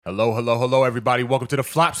Hello, hello, hello, everybody. Welcome to the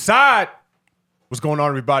flop side. What's going on,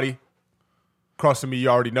 everybody? Across from me, you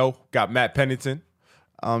already know, got Matt Pennington.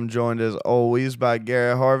 I'm joined as always by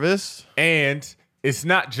Garrett Harvest. And it's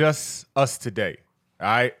not just us today, all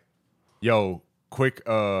right? Yo, quick,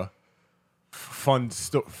 funny,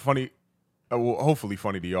 well, hopefully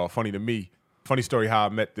funny to y'all, funny to me. Funny story how I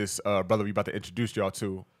met this brother we about to introduce y'all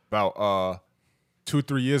to. About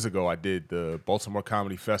 2-3 years ago, I did the Baltimore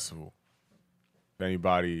Comedy Festival. If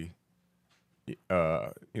anybody, if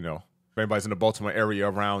anybody's in the Baltimore area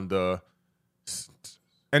around the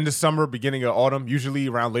end of summer, beginning of autumn, usually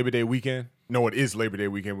around Labor Day weekend. No, it is Labor Day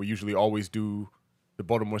weekend. We usually always do the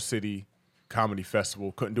Baltimore City Comedy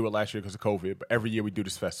Festival. Couldn't do it last year because of COVID, but every year we do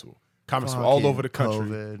this festival. Comics from all over the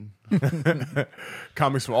country.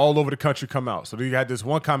 Comics from all over the country come out. So we had this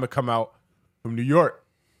one comic come out from New York,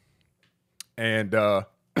 and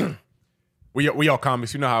we all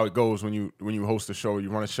comics. You know how it goes when you host a show, you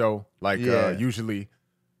run a show. Like usually,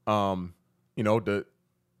 a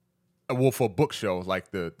Wolf or book show,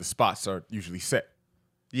 like the spots are usually set.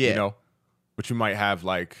 Yeah. You know? But you might have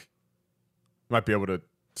you might be able to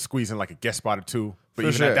squeeze in like a guest spot or two. But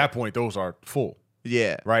even at that point, those are full.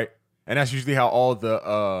 Yeah. Right? And that's usually how all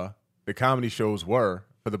the comedy shows were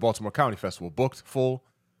for the Baltimore Comedy Festival. Booked, full.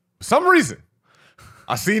 For some reason,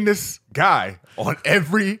 I seen this guy on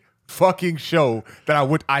every fucking show that I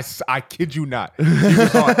went. I kid you not. He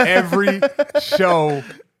was on every show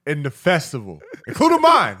in the festival, including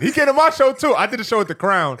mine. He came to my show too. I did a show at the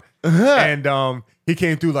Crown, and he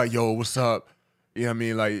came through like, "Yo, what's up?" You know what I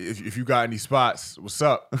mean? Like, if you got any spots, what's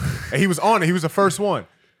up? And he was on it. He was the first one.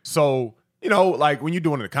 So, like when you're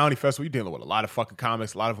doing a comedy festival, you're dealing with a lot of fucking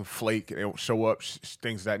comics. A lot of them flake. They don't show up,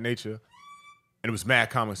 things of that nature. And it was mad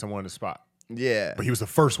comics on one of the spot. Yeah. But he was the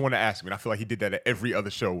first one to ask me. And I feel like he did that at every other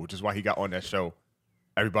show, which is why he got on that show.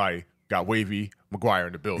 Everybody got Wavy Maguire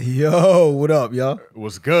in the building. Yo, what up, y'all? It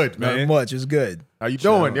was good, man. Not much. It's good. How you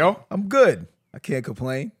doing, yo? I'm good. I can't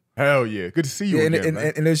complain. Hell yeah. Good to see you again,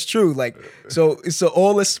 man. And it's true. Like, so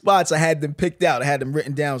all the spots, I had them picked out. I had them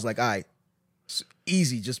written down. I was like, all right,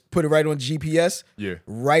 easy. Just put it right on GPS. Yeah.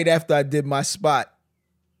 Right after I did my spot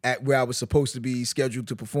at where I was supposed to be scheduled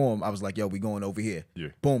to perform, I was like, yo, we going over here. Yeah.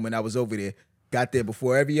 Boom. And I was over there. Got there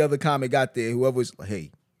before every other comic got there. Whoever was like,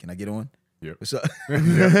 hey, can I get on? Yeah. What's up? I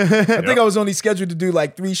think I was only scheduled to do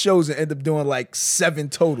like 3 shows and end up doing like 7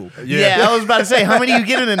 total. Yeah, I was about to say, how many you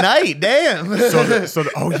get in a night? Damn.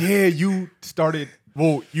 You started.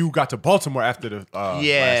 Well, you got to Baltimore after the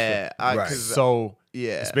last right. So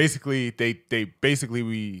it's basically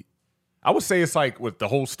I would say it's like with the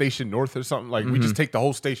whole station north or something. Like we just take the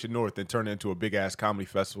whole station north and turn it into a big ass comedy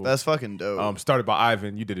festival. That's fucking dope. Started by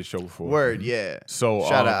Ivan. You did a show before. Word, yeah. So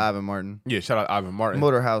shout out Ivan Martin. Yeah, shout out Ivan Martin.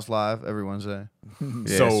 Motorhouse Live every Wednesday.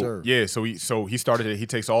 So he started it. He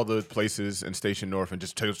takes all the places in Station North and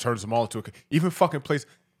just turns them all into even fucking place.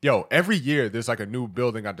 Yo, every year there's like a new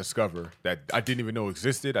building I discover that I didn't even know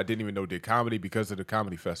existed. I didn't even know did comedy because of the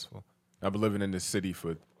comedy festival. I've been living in this city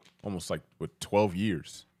for almost 12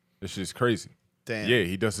 years. This shit's crazy. Damn. Yeah,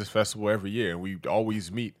 he does this festival every year, and we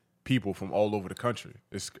always meet people from all over the country.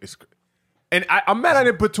 And I'm mad I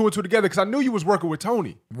didn't put 2 and 2 together because I knew you was working with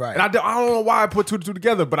Tony. Right. And I don't know why I put 2 and 2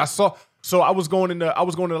 together, but I saw. So I was going in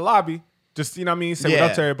the lobby, just say what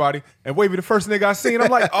up to everybody, and Wavy the first nigga I seen.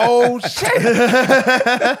 I'm like, oh shit,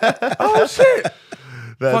 oh shit.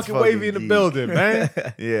 That's fucking Wavy in the building, man.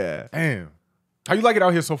 Yeah. Damn. How you like it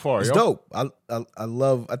out here so far? It's dope. I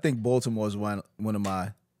think Baltimore is one of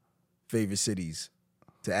my favorite cities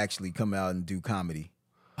to actually come out and do comedy.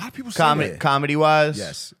 A lot of people say comedy wise,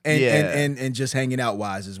 yes, and just hanging out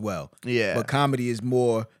wise as well. Yeah, but comedy is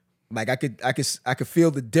more like I could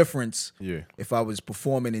feel the difference. Yeah, if I was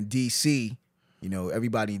performing in DC,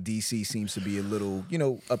 everybody in DC seems to be a little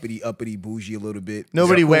uppity bougie a little bit.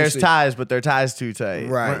 Nobody wears ties, but their ties too tight.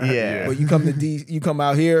 Right. Yeah. But you come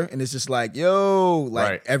out here and it's just like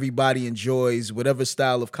everybody enjoys whatever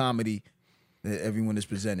style of comedy that everyone is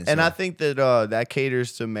presenting. And I think that that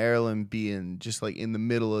caters to Maryland being just like in the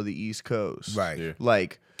middle of the East Coast. Right. Yeah.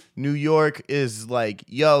 Like New York is like,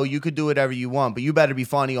 yo, you could do whatever you want, but you better be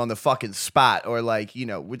funny on the fucking spot. Or like,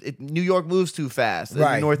 New York moves too fast.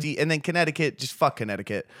 Right. Northeast, and then Connecticut, just fuck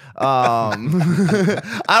Connecticut. I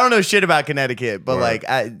don't know shit about Connecticut, but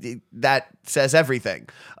that says everything.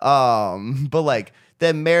 But like,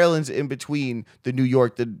 then Maryland's in between the New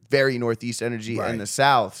York, the very Northeast energy, and the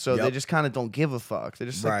South. So they just kind of don't give a fuck. They're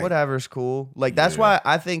just like, whatever's cool. Like, that's why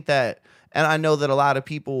I think that and I know that a lot of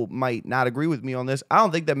people might not agree with me on this, I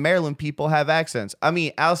don't think that Maryland people have accents. I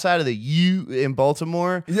mean, outside of the U in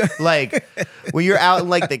Baltimore, like when you're out in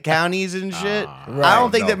like the counties and shit, I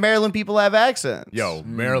don't think that Maryland people have accents. Yo,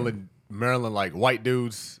 Maryland, like white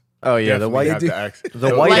dudes. Oh yeah, the white accent.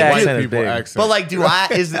 The white accent is big. But like, do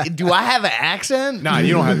I have an accent? Nah,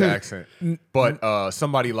 you don't have the accent. But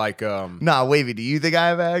somebody like Nah, Wavy, do you think I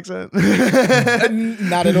have an accent?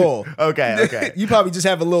 Not at all. Okay. You probably just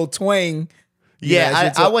have a little twang.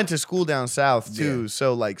 Yeah, I went to school down south too,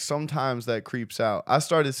 so like sometimes that creeps out. I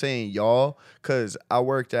started saying y'all because I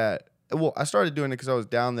started doing it because I was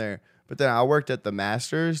down there, but then I worked at the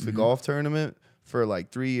Masters, the golf tournament, for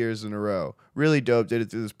like 3 years in a row. Really dope. Did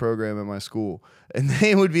it through this program at my school. And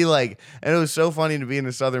they would be like, and it was so funny to be in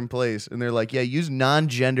a southern place. And they're like, yeah, use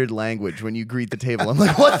non-gendered language when you greet the table. I'm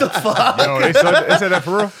like, what the fuck? Yo, they said that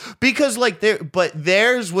for real? Because like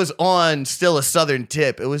theirs was on still a southern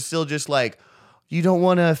tip. It was still just like, you don't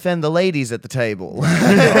want to offend the ladies at the table.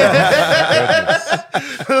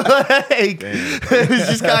 It was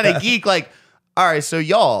just kind of geek. Like, all right, so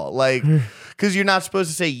y'all, like, because you're not supposed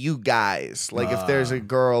to say you guys. Like, if there's a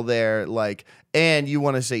girl there, like, and you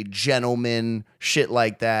want to say gentlemen, shit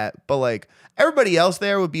like that. But, like, everybody else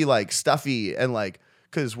there would be, like, stuffy and, like,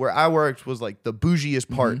 because where I worked was, like, the bougiest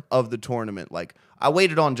part of the tournament. Like, I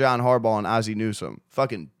waited on John Harbaugh and Ozzie Newsome.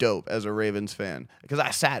 Fucking dope as a Ravens fan. Because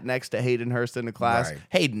I sat next to Hayden Hurst in the class. Right.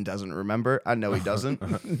 Hayden doesn't remember. I know he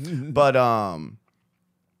doesn't. But,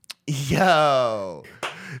 yo.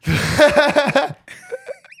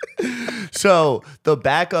 So the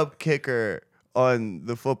backup kicker on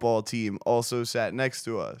the football team also sat next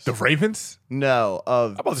to us. The Ravens? No,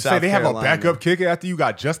 I'm about to say they have a backup kicker after you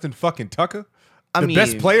got Justin fucking Tucker? I mean,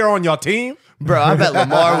 best player on your team? Bro, I bet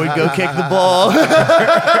Lamar would go kick the ball.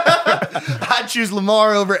 I'd choose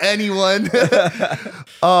Lamar over anyone.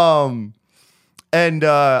 I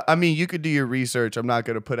mean, you could do your research. I'm not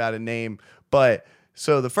going to put out a name, but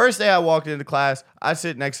so the first day I walked into class, I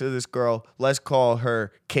sit next to this girl. Let's call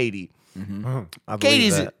her Katie.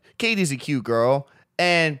 Katie's a cute girl,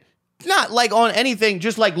 and not like on anything,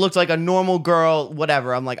 just like looks like a normal girl,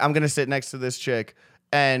 whatever. I'm like, I'm going to sit next to this chick,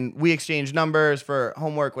 and we exchange numbers for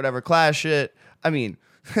homework, whatever class shit. I mean,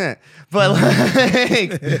 but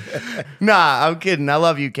like, nah, I'm kidding. I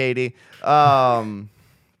love you, Katie.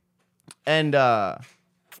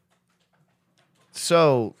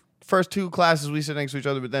 So first two classes we sit next to each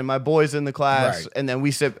other, but then my boy's in the class, and then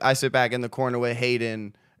I sit back in the corner with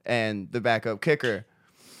Hayden and the backup kicker.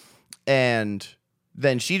 And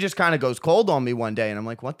then she just kind of goes cold on me one day, and I'm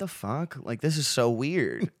like, what the fuck? Like, this is so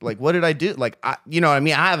weird. Like, what did I do? Like, you know what I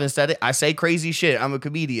mean? I haven't said it. I say crazy shit. I'm a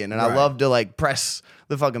comedian, and I love to, like, press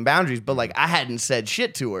the fucking boundaries, but, like, I hadn't said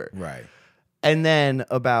shit to her. Right. And then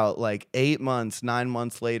about, like, 9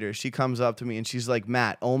 months later, she comes up to me, and she's like,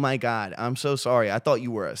 Matt, oh, my God, I'm so sorry. I thought you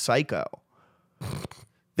were a psycho.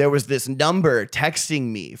 There was this number texting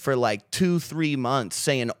me for like 2-3 months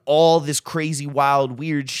saying all this crazy, wild,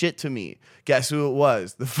 weird shit to me. Guess who it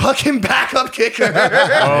was? The fucking backup kicker.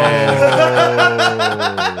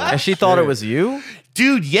 And she thought it was you?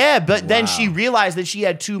 Dude, yeah, but then she realized that she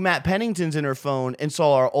had 2 Matt Penningtons in her phone and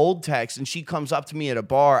saw our old text, and she comes up to me at a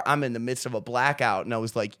bar. I'm in the midst of a blackout, and I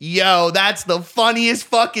was like, yo, that's the funniest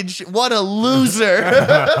fucking shit. What a loser.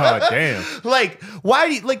 Oh, damn. Like, why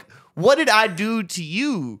do you, like, what did I do to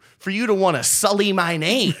you for you to want to sully my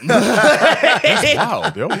name? That's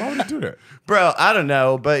wild, yo. Why would you do that? Bro, I don't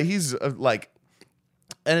know, but he's like,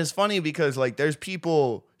 and it's funny because like there's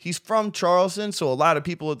people, he's from Charleston, so a lot of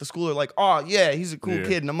people at the school are like, oh yeah, he's a cool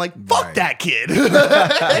kid. And I'm like, fuck that kid.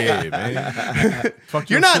 Yeah, man. Fuck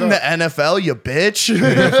You're not in the NFL, you bitch.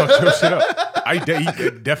 Yeah, fuck your shit up. He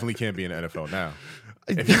definitely can't be in the NFL now.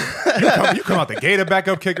 If you come out the gate a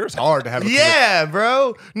backup kicker, it's hard to have a career.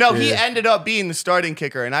 Bro. No, he ended up being the starting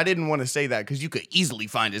kicker, and I didn't want to say that because you could easily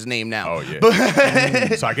find his name now. Oh yeah.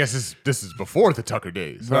 So I guess this is before the Tucker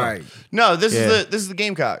days, huh? Right? No, this is the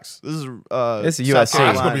Gamecocks. This is USC. It's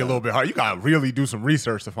gonna be a little bit hard. You gotta really do some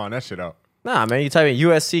research to find that shit out. Nah, man, you type in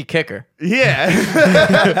USC kicker. Yeah.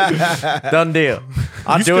 Done deal.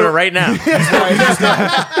 I'm doing it right now.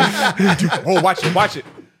 Watch it.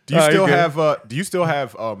 Do you still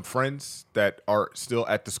have friends that are still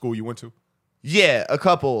at the school you went to? Yeah, a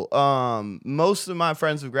couple. Most of my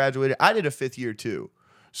friends have graduated. I did a 5th year too.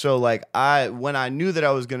 So like when I knew that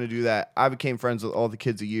I was going to do that, I became friends with all the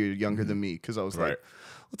kids a year younger than me because I was like,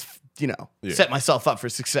 let's set myself up for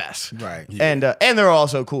success. Right. Yeah. And they're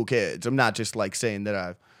also cool kids. I'm not just like saying that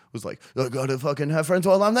I was like, I gotta fucking have friends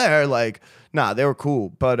while I'm there. Like, nah, they were cool.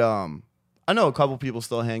 But I know a couple people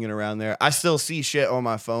still hanging around there. I still see shit on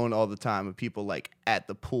my phone all the time of people like at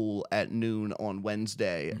the pool at noon on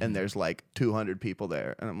Wednesday, and there's like 200 people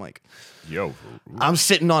there, and I'm like, yo, I'm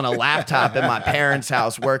sitting on a laptop in my parents'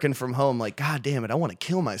 house working from home. Like, God damn it, I want to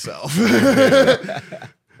kill myself.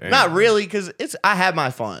 Not really, because I had my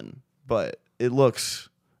fun, but it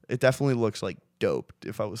definitely looks like dope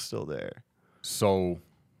if I was still there. So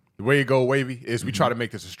the way you go, Wavy, is we try to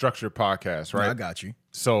make this a structured podcast, right? I got you.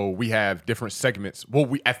 So we have different segments.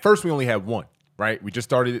 Well, at first we only had one, right? We just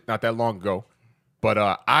started it not that long ago. But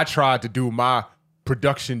I tried to do my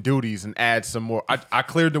production duties and add some more. I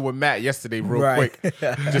cleared it with Matt yesterday real quick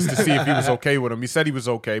just to see if he was okay with him. He said he was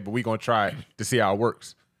okay, but we're going to try it to see how it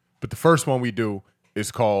works. But the first one we do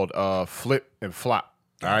is called Flip and Flop,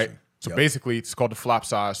 all right? So basically, it's called the flop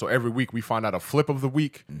side. So every week we find out a flip of the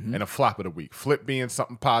week and a flop of the week. Flip being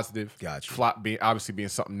something positive. Flop being obviously being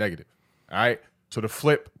something negative. All right. So the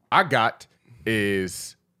flip I got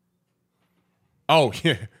is,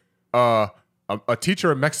 a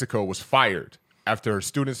teacher in Mexico was fired after her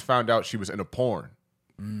students found out she was in a porn.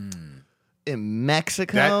 In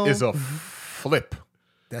Mexico? That is a flip.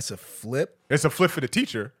 That's a flip? It's a flip for the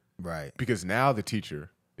teacher. Right. Because now the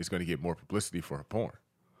teacher is going to get more publicity for her porn.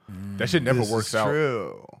 That shit never works out.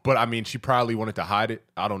 True. But I mean, she probably wanted to hide it.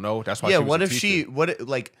 I don't know. That's why. Yeah. She was What a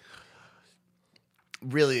if teacher.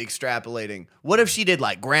 really extrapolating? What if she did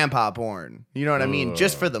like grandpa porn? You know what I mean?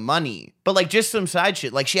 Just for the money, but like just some side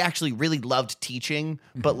shit. Like she actually really loved teaching,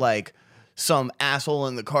 but like some asshole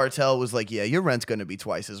in the cartel was like, "Yeah, your rent's gonna be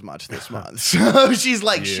twice as much this month." So she's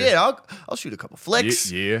like, "Shit, I'll shoot a couple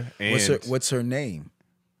flicks." Yeah. And What's her name?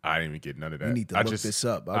 I didn't even get none of that. We need to look this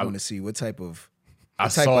up. I want to see what type of. I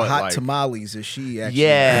What type saw of it, hot like- tamales is she actually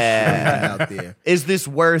out there? Is this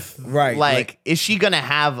worth Right, is she gonna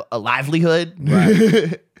have a livelihood?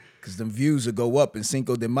 Right. Because them views will go up in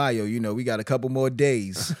Cinco de Mayo. You know, we got a couple more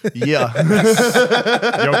days. Yeah.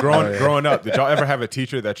 Yo, growing up, did y'all ever have a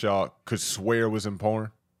teacher that y'all could swear was in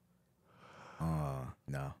porn?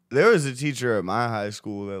 No. There was a teacher at my high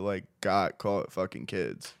school that like got caught fucking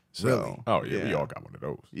kids. So, Really? Oh yeah, we all got one of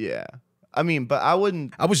those. Yeah. I mean, but I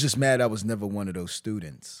wouldn't. I was just mad I was never one of those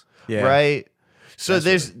students. Yeah. Right. So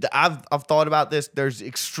I've thought about this. There's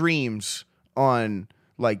extremes on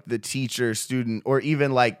like the teacher student or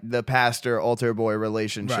even like the pastor altar boy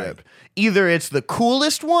relationship. Right. Either it's the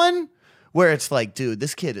coolest one where it's like, dude,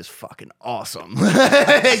 this kid is fucking awesome.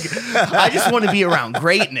 I just want to be around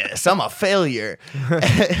greatness. I'm a failure.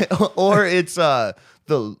 Or it's the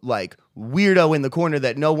like weirdo in the corner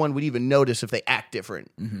that no one would even notice if they act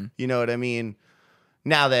different. You know what I mean?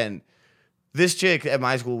 Now then, this chick at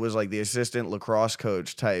my school was like the assistant lacrosse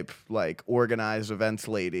coach type, like organized events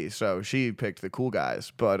lady. So she picked the cool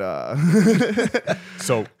guys. But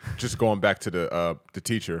So just going back to the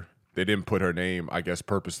teacher, they didn't put her name, I guess,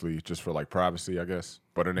 purposely just for like privacy, I guess.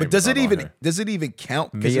 But her name. But does was it not on even there. does it even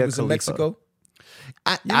count because Mia it was in Khalifa. Mexico?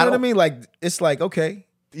 I You know what I don't- mean? Like it's like okay,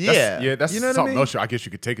 Yeah. That's You know what I something mean? else. I guess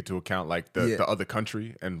you could take it to account, like the Yeah. other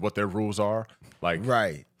country and what their rules are. Like,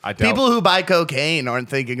 right. I doubt. People who buy cocaine aren't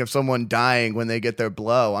thinking of someone dying when they get their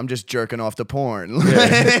blow. I'm just jerking off to porn.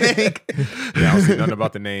 Like, I don't see nothing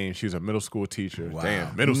about the name. She was a middle school teacher. Wow.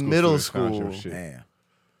 Damn, middle school. Middle students found your school. shit. Damn.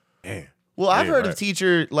 Damn. well, I've Yeah, heard right. of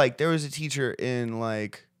teacher, like there was a teacher in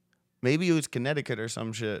like, maybe it was Connecticut or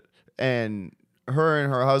some shit. And her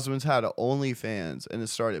and her husband's had an OnlyFans and it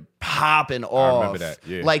started popping off. remember that,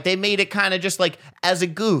 yeah. Like they made it kind of just like as a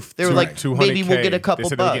goof. They were like, 200K. maybe we'll get a They couple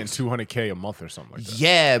said they were bucks. getting $200K a month or something like that.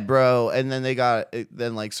 Yeah, bro. And then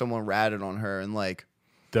then like someone ratted on her and like,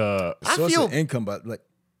 The I Source feel- of income, but like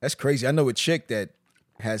that's crazy. I know a chick that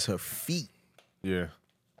has her feet, yeah.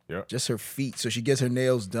 just her feet. So she gets her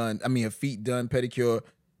nails done. I mean, her feet done, pedicure,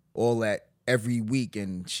 all that every week,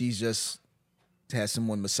 and she's just has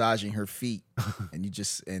someone massaging her feet,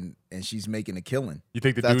 and and she's making a killing. You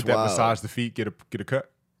think the That's dude that wild. massaged the feet get a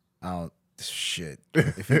cut? I don't. Shit.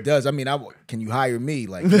 If he does, I mean, can you hire me?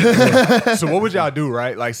 Like, So what would y'all do,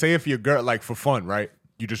 right? Like, say if your girl, like for fun, right?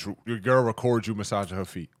 Your girl records you massaging her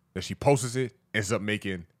feet, then she posts it, ends up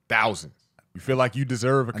making thousands. You feel like you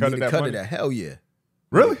deserve a I cut need of to that cut money? it. Hell yeah.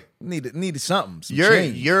 Really? Needed something. Some you're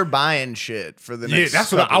change. buying shit for the Yeah, next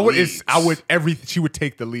that's what I couple would. weeks. She would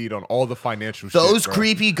take the lead on all the financial. Those shit, bro.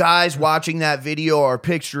 creepy guys watching that video are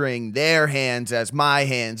picturing their hands as my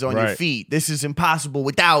hands on your Right. feet. This is impossible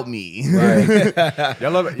without me.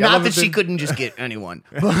 Y'all love it. Not that she couldn't just get anyone.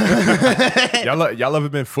 Y'all ever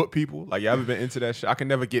been foot people? Like y'all ever been into that shit? I can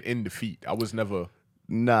never get into feet. I was never.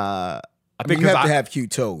 Nah. I I mean, think you 'cause have to I- have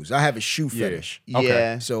cute toes. I have a shoe Yeah. fetish. Okay.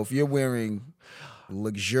 Yeah. So if you're wearing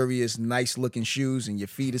luxurious, nice looking shoes and your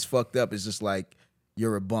feet is fucked up, it's just like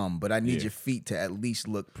you're a bum, but I need your feet to at least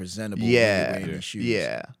look presentable. Yeah, when you're wearing these shoes.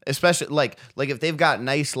 yeah. Especially like if they've got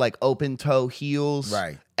nice like open toe heels,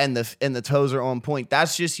 right? And the toes are on point.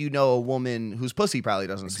 That's just a woman whose pussy probably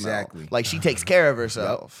doesn't smell. Like she takes care of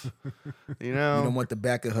herself. You know, you don't want the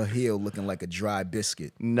back of her heel looking like a dry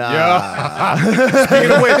biscuit. Nah. Yeah.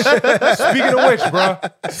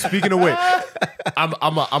 Speaking of which,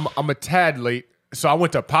 I'm a tad late. So I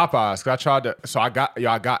went to Popeyes because I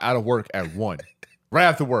got out of work at 1. Right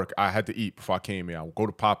after work, I had to eat before I came in. I would go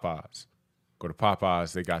to Popeyes.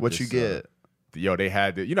 They got what you get. They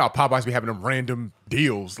had how Popeyes be having them random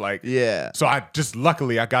deals, like So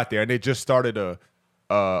luckily I got there and they just started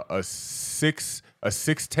a six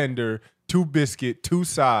tender, 2 biscuit, 2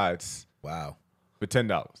 sides. Wow, for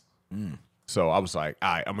 $10. So I was like,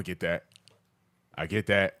 all right, I'm gonna get that. I get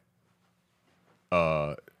that.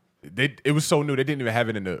 It was so new they didn't even have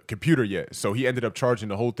it in the computer yet. So he ended up charging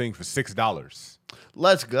the whole thing for $6.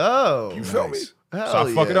 Let's go. You feel me? Hell so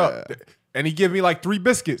I fuck it up. And he gave me like 3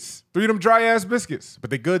 biscuits. 3 of them dry ass biscuits.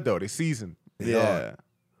 But they good though. They seasoned. Yeah.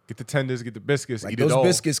 Get the tenders, get the biscuits, like eat those it all.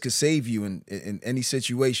 Biscuits could save you in any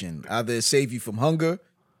situation. Either it save you from hunger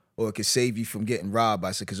or it could save you from getting robbed.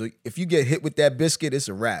 I said, because if you get hit with that biscuit, it's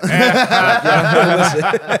a wrap. The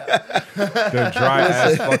dry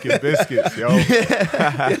ass fucking biscuits, yo.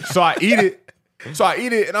 So I eat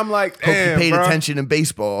it, and I'm like, damn, hope you paid bro. attention in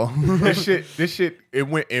baseball. this shit, it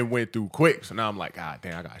went through quick. So now I'm like, God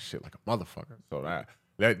damn, I got shit like a motherfucker. So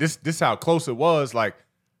this how close it was. Like,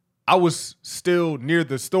 I was still near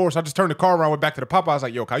the store, so I just turned the car around, went back to the Popeye. I was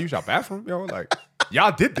like, yo, can I use your bathroom? Yo, like,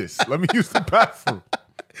 y'all did this. Let me use the bathroom.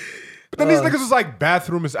 But then these niggas was like,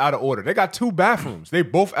 bathroom is out of order. They got 2 bathrooms. They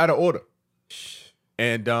both out of order.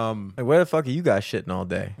 And like, where the fuck are you guys shitting all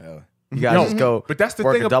day? You guys just go. But that's the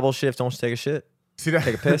work thing. A double shift. Don't take a shit. See that?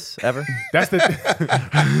 Take a piss ever. That's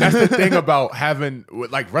the thing about having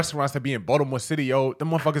like restaurants that be in Baltimore City, yo.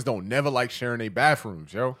 Them motherfuckers don't never like sharing their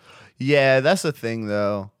bathrooms, yo. Yeah, that's the thing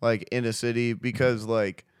though. Like in a city, because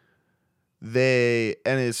like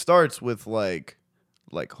it starts with like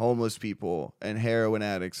homeless people and heroin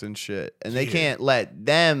addicts and shit, and they can't let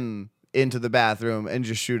them into the bathroom and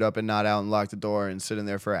just shoot up and not out and lock the door and sit in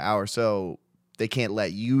there for an hour. So they can't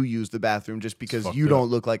let you use the bathroom just because you don't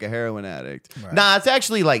look like a heroin addict. Right. Nah, it's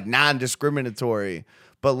actually like non-discriminatory,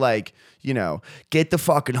 but like, get the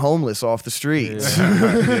fucking homeless off the streets. Yeah.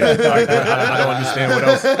 I don't understand what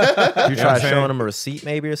else. You try showing them a receipt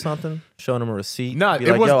maybe or something? Showing them a receipt? Nah,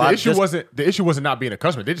 the issue wasn't not being a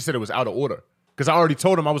customer. They just said it was out of order. Because I already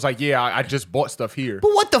told him, I was like, yeah, I just bought stuff here.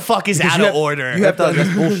 But what the fuck is out of order? You have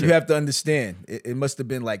to understand. It must have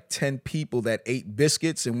been like 10 people that ate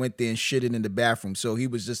biscuits and went there and shitted in the bathroom. So he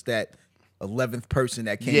was just that 11th person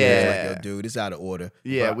that came in. Like, yo, dude, it's out of order.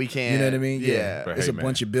 Yeah, but, we can't. You know what I mean? Yeah. There's a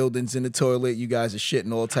bunch of buildings in the toilet. You guys are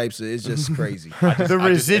shitting all types of. It's just crazy. The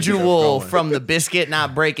residual from the biscuit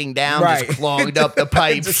not breaking down just clogged up the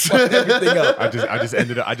pipes. Everything up. I just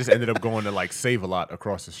ended up going to like Save a Lot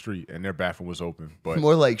across the street, and their bathroom was open. But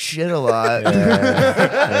more like shit a lot. But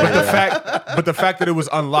the fact that it was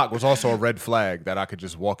unlocked was also a red flag that I could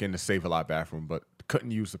just walk in the Save a Lot bathroom, but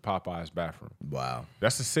couldn't use the Popeyes bathroom. Wow,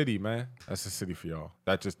 that's the city, man. That's the city for y'all.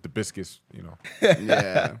 That's just the biscuits,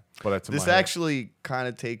 Yeah. Well, that's this actually kind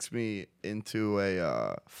of takes me into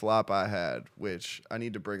a flop I had, which I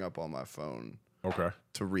need to bring up on my phone. Okay.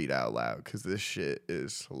 To read out loud because this shit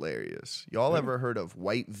is hilarious. Y'all ever heard of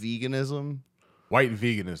white veganism? White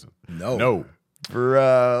veganism? No.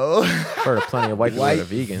 Bro. Heard of plenty of white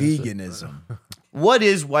veganism. What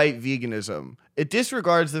is white veganism? It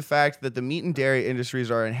disregards the fact that the meat and dairy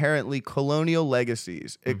industries are inherently colonial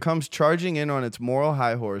legacies. It comes charging in on its moral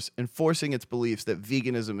high horse, enforcing its beliefs that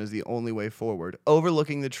veganism is the only way forward,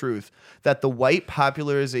 overlooking the truth that the white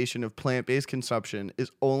popularization of plant-based consumption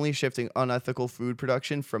is only shifting unethical food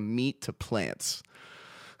production from meat to plants.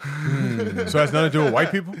 So it has nothing to do with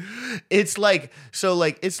white people? It's like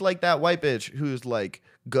that white bitch who's like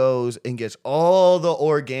goes and gets all the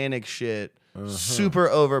organic shit super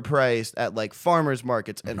overpriced at like farmers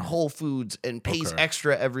markets and Whole Foods and pays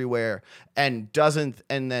extra everywhere and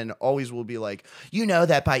then always will be like,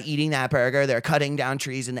 that by eating that burger they're cutting down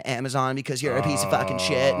trees in the Amazon because you're a piece of fucking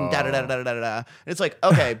shit and da da da da da da. And it's like,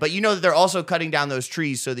 okay, but that they're also cutting down those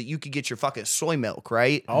trees so that you could get your fucking soy milk,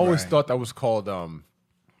 right? I always thought that was called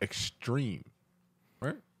extreme,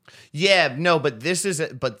 right? Yeah, no, but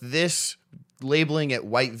this labeling it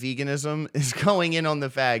white veganism is going in on the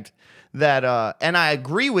fact that and I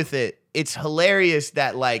agree with it. It's hilarious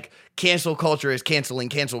that like cancel culture is canceling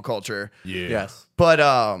cancel culture. Yeah. Yes.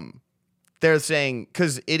 But they're saying,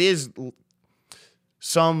 because it is,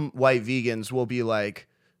 some white vegans will be like,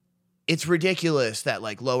 it's ridiculous that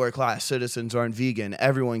like lower class citizens aren't vegan.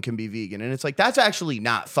 Everyone can be vegan. And it's like, that's actually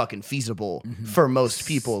not fucking feasible for most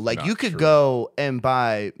people. Like you could go and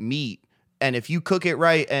buy meat, and if you cook it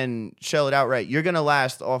right and shell it out right, you're going to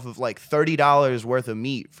last off of like $30 worth of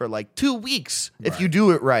meat for like 2 weeks if you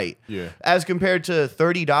do it right. Yeah. As compared to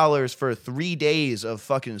 $30 for 3 days of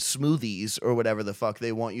fucking smoothies or whatever the fuck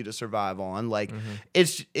they want you to survive on. Like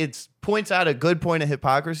it's points out a good point of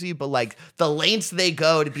hypocrisy, but like the lengths they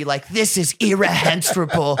go to be like, this is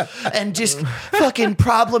irrehensible and just fucking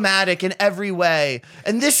problematic in every way.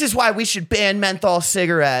 And this is why we should ban menthol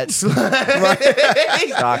cigarettes.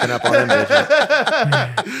 Stocking up on them bitches.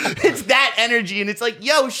 It's that energy, and it's like,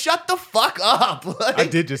 yo, shut the fuck up. Like, I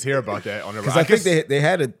did just hear about that on the because I think they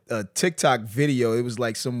had a TikTok video. It was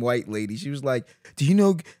like some white lady. She was like, do you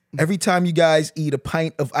know every time you guys eat a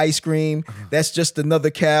pint of ice cream, that's just another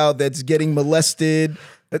cow that's getting molested?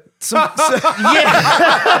 Yeah.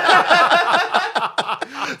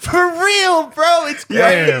 For real, bro. It's crazy.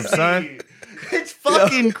 Damn, son. It's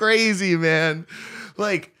fucking crazy, man.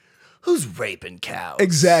 Like, who's raping cows?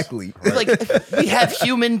 Exactly. Like, we have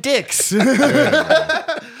human dicks.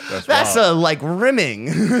 That's like rimming.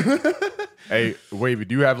 Hey, Wavy,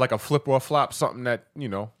 do you have like a flip or a flop, something that, you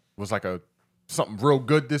know, was like something real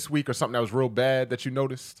good this week or something that was real bad that you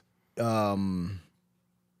noticed?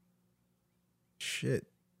 Shit.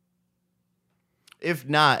 If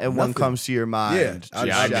not, and one comes to your mind. I'll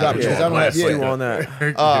Yeah, drop it. I I don't have You on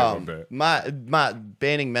that? My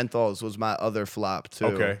banning menthols was my other flop too.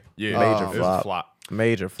 Okay. Yeah. Major It was a flop. flop.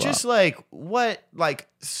 Major flop. Just like what, like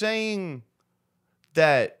saying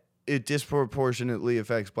that it disproportionately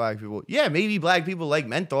affects black people. Yeah, maybe black people like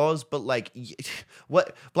menthols, but like,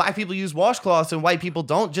 what black people use washcloths and white people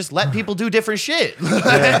don't. Just let people do different shit.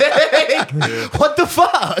 Like, what the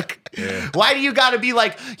fuck? Yeah. Why do you got to be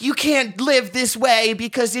like, you can't live this way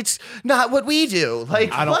because it's not what we do?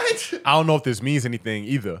 Like, I what? don't know if this means anything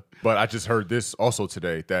either, but I just heard this also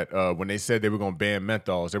today that when they said they were going to ban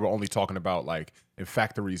menthols, they were only talking about like in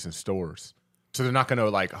factories and stores. So they're not going to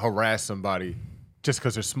like harass somebody just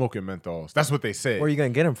because they're smoking menthols. That's what they said. Where are you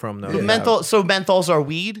gonna get them from though? So menthols are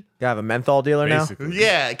weed? You have a menthol dealer Basically.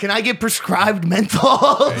 Yeah. Can I get prescribed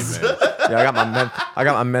menthols? Hey, man. now? Yeah, I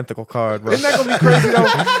got my menthol card, bro. Isn't that gonna be crazy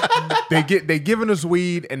though? they giving us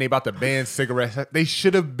weed and they about to ban cigarettes. They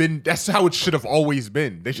should have been. That's how it should have always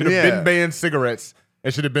been. They should have been banned cigarettes.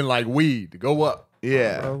 It should have been like weed. Go up.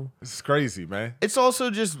 Yeah. It's crazy, man. It's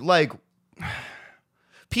also just like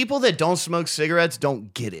people that don't smoke cigarettes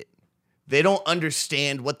don't get it. They don't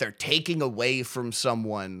understand what they're taking away from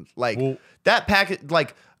someone. Like that packet,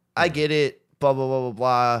 like, I get it, blah, blah, blah, blah,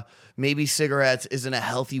 blah. Maybe cigarettes isn't a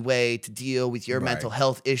healthy way to deal with your mental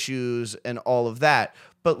health issues and all of that.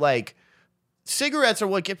 But like, cigarettes are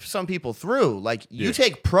what get some people through. Like, you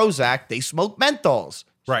take Prozac, they smoke menthols.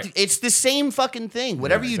 Right. It's the same fucking thing.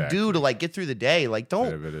 Whatever you do to like get through the day, like don't.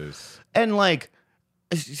 Whatever it is. And like,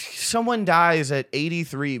 someone dies at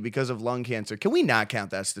 83 because of lung cancer. Can we not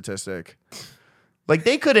count that statistic? Like,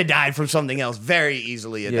 they could have died from something else very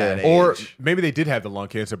easily at that age. Or maybe they did have the lung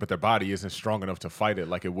cancer, but their body isn't strong enough to fight it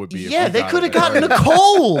like it would be. Yeah, if they could have gotten a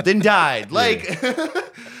cold and died. Like,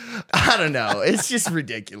 I don't know. It's just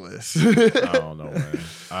ridiculous. I don't know,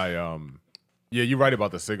 man. Yeah, you're right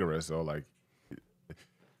about the cigarettes though. Like,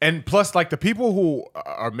 and plus, like the people who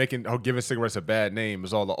are giving cigarettes a bad name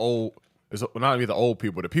is all the old. It's not even the old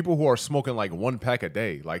people, the people who are smoking like 1 pack a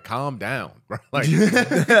day. Like, calm down, bro. Like,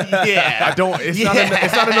 yeah,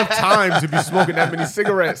 it's not enough time to be smoking that many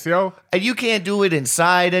cigarettes, yo. And you can't do it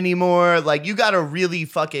inside anymore. Like, you gotta really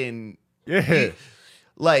fucking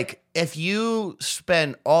like, if you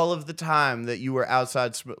spend all of the time that you were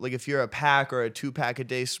outside, like if you're a pack or a 2 pack a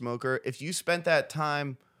day smoker, if you spent that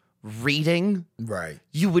time reading,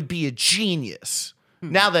 you would be a genius.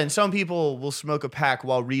 Now then, some people will smoke a pack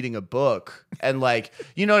while reading a book, and like,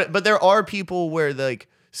 you know, but there are people where like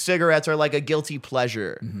cigarettes are like a guilty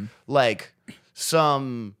pleasure. Like,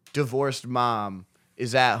 some divorced mom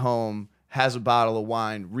is at home, has a bottle of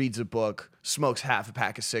wine, reads a book, smokes half a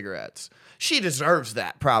pack of cigarettes. She deserves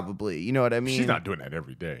that, probably. You know what I mean? She's not doing that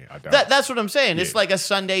every day. I doubt. That's what I'm saying. It's like a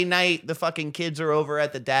Sunday night. The fucking kids are over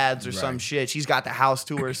at the dad's or some shit. She's got the house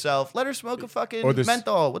to herself. Let her smoke a fucking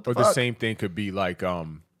menthol. What the fuck? Or the same thing could be like,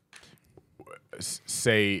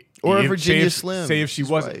 say, or a Virginia Slim. Say if she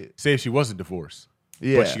wasn't divorced,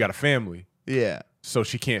 but she got a family. Yeah. So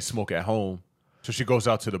she can't smoke at home. So she goes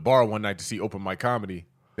out to the bar one night to see open mic comedy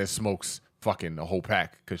that smokes fucking a whole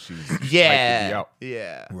pack because she's hyped to be out.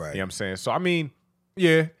 Yeah. You know what I'm saying? So, I mean,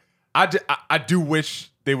 yeah, I do wish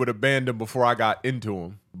they would have banned them before I got into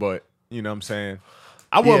them, but you know what I'm saying?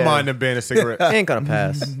 I wouldn't mind them banning cigarettes. It ain't gonna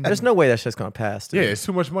pass. There's no way that shit's gonna pass. Dude. Yeah, it's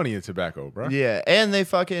too much money in tobacco, bro. Yeah, and they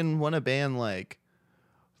fucking want to ban like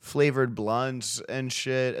flavored blunts and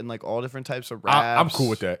shit, and like all different types of wraps. I'm cool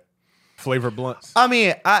with that. Flavored blunts. I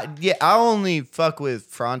mean, I only fuck with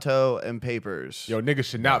Fronto and Papers. Yo, niggas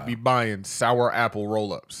should not be buying sour apple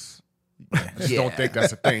roll-ups. I just don't think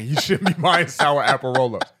that's a thing. You shouldn't be buying sour apple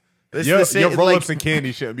roll-ups. Your roll-ups and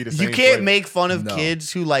candy shouldn't be the same. You can't flavor. make fun of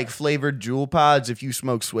kids who like flavored Jewel Pods if you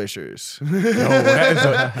smoke Swishers.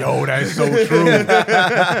 That is so true.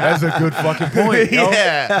 That's a good fucking point. Yo.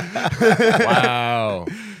 Yeah. Wow.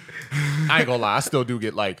 I ain't gonna lie. I still do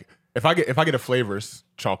get like if I get a flavors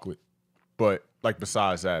chocolate, but like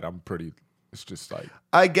besides that, I'm pretty. It's just like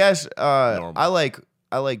I guess normal. I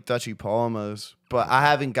like Dutchy Palmas, but I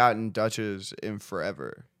haven't gotten Dutches in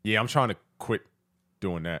forever. Yeah, I'm trying to quit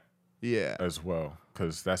doing that. Yeah. As well,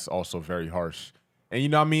 because that's also very harsh. And you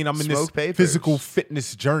know what I mean? I'm in Smoke this papers. physical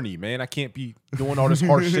fitness journey, man. I can't be doing all this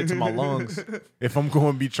harsh shit to my lungs if I'm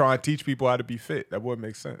going to be trying to teach people how to be fit. That wouldn't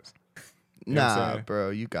make sense. You know what I'm Nah, saying? bro,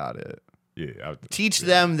 you got it. Yeah. Teach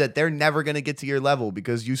them that they're never gonna get to your level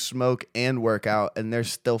because you smoke and work out and they're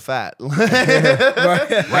still fat. Random.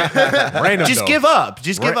 Just though. give up.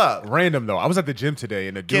 Just give up. Random though. I was at the gym today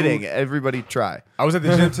and a dude. Kidding. Everybody try. I was at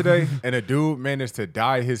the gym today and a dude managed to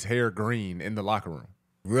dye his hair green in the locker room.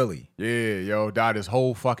 Really? Yeah, yo, dyed his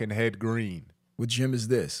whole fucking head green. What gym is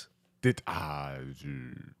this?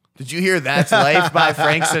 Did you hear "That's Life" by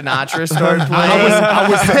Frank Sinatra start playing? I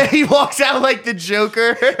was he walks out like the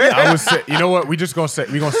Joker. I was say, you know what? We gonna say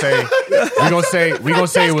it was the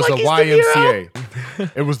YMCA.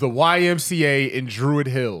 It was the YMCA in Druid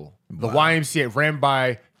Hill. The YMCA ran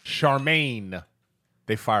by Charmaine.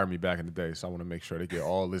 They fired me back in the day, so I want to make sure they get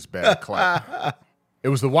all this bad clap. It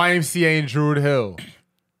was the YMCA in Druid Hill.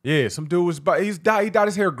 Yeah, some dude was he dyed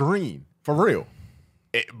his hair green for real.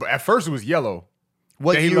 But at first it was yellow.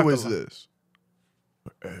 What year was this?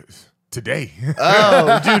 Today.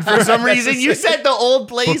 Oh, dude! For some reason, you said the old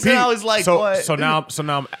place, and I was like, "What?" So now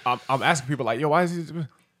I'm asking people like, "Yo, why is he?"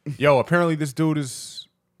 Yo, apparently this dude is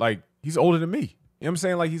like he's older than me. You know what I'm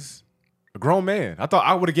saying? Like he's a grown man. I thought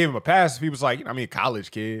I would have gave him a pass if he was like, you know, I mean, a college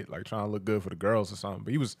kid, like trying to look good for the girls or something.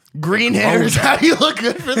 But he was green hair is how you look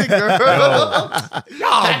good for the girls.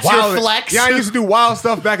 That's your flex. Yeah, I used to do wild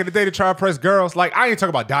stuff back in the day to try to impress girls. Like I ain't talking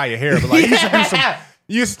about dye your hair, but like you used to do some.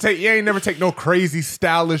 You ain't never take no crazy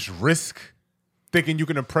stylish risk thinking you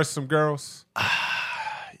can impress some girls.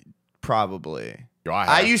 Probably. Yo,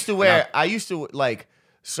 I used to like,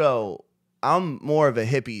 so I'm more of a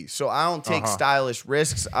hippie, so I don't take stylish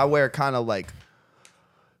risks. I wear kind of like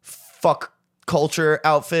fuck culture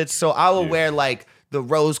outfits. So I will wear like the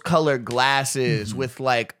rose colored glasses with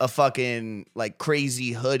like a fucking like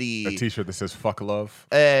crazy hoodie. A t-shirt that says fuck love.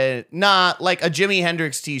 Nah, like a Jimi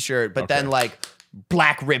Hendrix t-shirt, but then like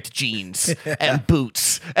black ripped jeans and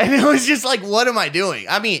boots. And it was just like, what am I doing?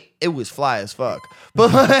 I mean, it was fly as fuck.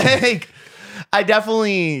 But like, I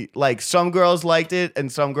definitely, like, some girls liked it,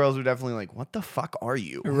 and some girls were definitely like, what the fuck are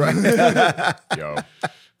you? Right. Yo,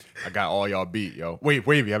 I got all y'all beat, yo. Wait,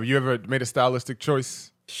 Wavy, have you ever made a stylistic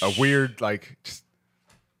choice? A weird, like, just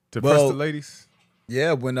to impress the ladies?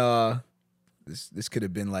 Yeah, when this could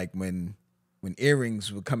have been like when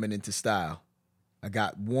earrings were coming into style. I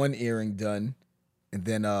got one earring done, and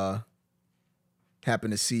then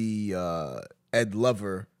happened to see Ed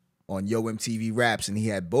Lover on Yo MTV Raps, and he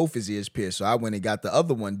had both his ears pierced. So I went and got the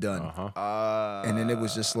other one done. And then it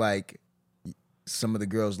was just like some of the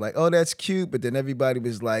girls like, oh, that's cute. But then everybody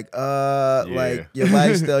was like, like your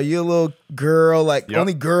lifestyle, you're a little girl. Like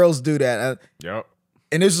only girls do that. Yep.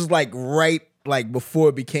 And this was like right like before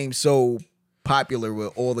it became so popular where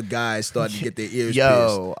all the guys started to get their ears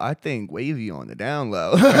pierced. I think Wavy on the down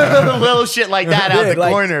low. Little shit like that out the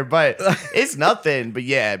corner, but it's nothing. But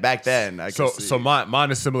yeah, back then I could see. So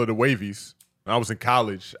mine is similar to Wavy's. When I was in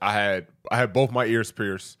college, I had both my ears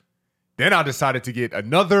pierced. Then I decided to get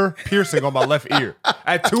another piercing on my left ear.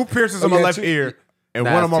 I had two piercings on my left ear and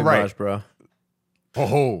one on my right. Much, bro.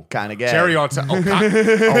 Oh, kind of gay. Cherry on top.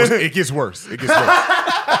 It gets worse. It gets worse.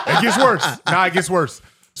 It gets worse. Nah, it gets worse.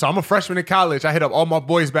 So I'm a freshman in college. I hit up all my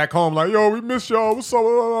boys back home like, yo, we miss y'all. What's up?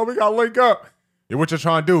 We got to link up. And what you're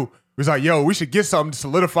trying to do? We was like, yo, we should get something to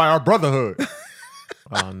solidify our brotherhood.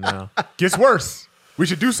 Oh, no. Gets worse. We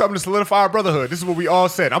should do something to solidify our brotherhood. This is what we all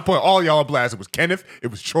said. I'm putting all y'all on blast. It was Kenneth. It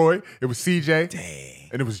was Troy. It was CJ. Dang.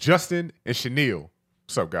 And it was Justin and Chanel.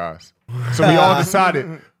 What's up, guys? So we all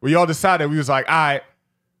decided. We was like, all right.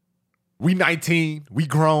 We 19, we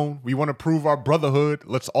grown, we want to prove our brotherhood.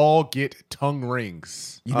 Let's all get tongue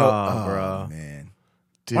rings. You know, bro. Man.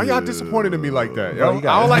 Why y'all disappointed in me like that, yo? I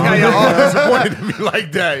don't like how y'all all disappointed in me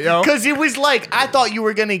like that, yo. Because it was like, I thought you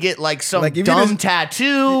were going to get like some Like, if you dumb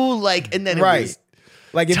tattoo, like, and then it was...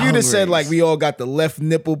 Like if you'd have said like we all got the left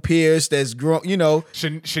nipple pierced as grown, you know.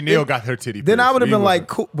 Chanel got her titty pierced. Then I would have been like,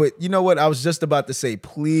 cool. But you know what? I was just about to say,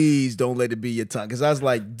 please don't let it be your tongue. Because I was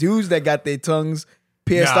like, dudes that got their tongues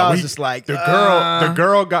pierced, I was just like, the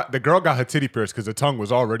girl got her titty pierced because her tongue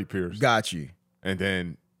was already pierced. Got you. And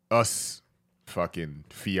then us fucking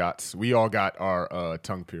fiats, we all got our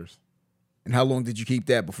tongue pierced. And how long did you keep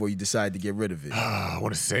that before you decided to get rid of it? I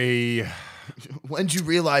want to say... When did you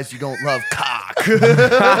realize you don't love cock?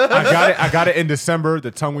 I got it in December.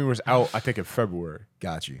 The tongue ring was out, I think, in February.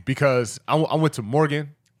 Got you. Because I went to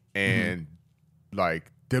Morgan, and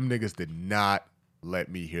like them niggas did not let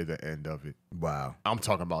me hear the end of it. Wow. I'm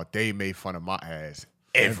talking about they made fun of my ass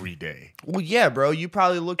every day. Well, yeah, bro. You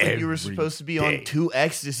probably looked like you were supposed to be on 2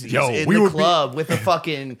 ecstasies in the club with a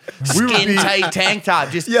fucking skin-tight tank top.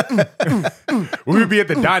 Just we would be at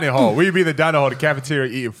the dining hall. We would be in the dining hall, the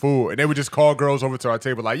cafeteria, eating food, and they would just call girls over to our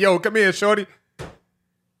table like, yo, come here, shorty.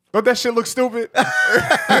 Don't that shit look stupid?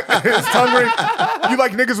 It's tongue ring. You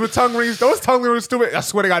like niggas with tongue rings? Those tongue rings are stupid. I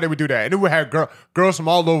swear to God, they would do that. And then we had girls from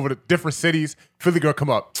all over the different cities. Philly girl come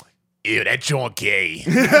up. Ew, that joint gay.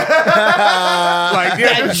 Like,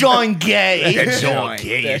 that joint gay. That joint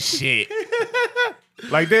gay as shit.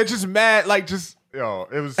 Like, they're just mad. Like, just, yo,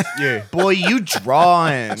 it was, yeah. Boy, you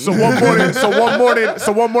drawing. So one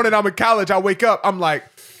morning I'm in college. I wake up. I'm like,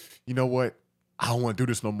 you know what? I don't want to do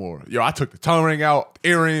this no more. Yo, I took the tongue ring out,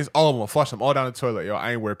 earrings, all of them, flushed them all down the toilet. Yo,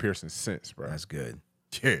 I ain't wear piercings since, bro. That's good.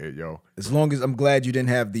 Yeah, yo. As long as I'm glad you didn't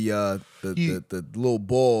have the little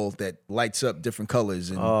ball that lights up different colors.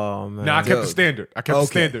 And, oh man. Nah, I kept the standard. I kept the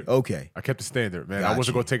standard. Okay. I kept the standard, man. I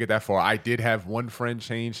wasn't gonna take it that far. I did have one friend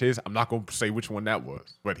change his. I'm not gonna say which one that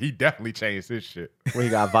was, but he definitely changed his shit. What, he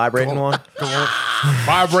got vibrating one?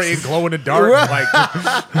 Vibrating, glow in the dark, like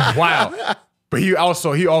wow. But he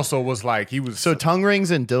also was like, he was so tongue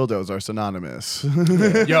rings and dildos are synonymous.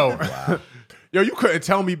 Yo, wow. Yo, you couldn't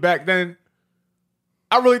tell me back then.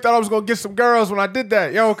 I really thought I was gonna get some girls when I did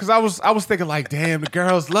that, yo, because I was thinking like, damn, the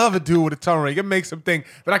girls love a dude with a tongue ring. It makes them think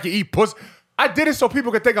that I can eat pussy. I did it so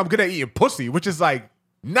people could think I'm good at eating pussy, which is like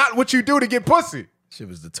not what you do to get pussy. Shit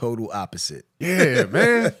was the total opposite. Yeah,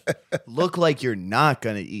 man. Look like you're not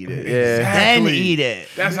gonna eat it. Yeah. Then eat it.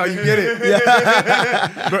 That's how you get it.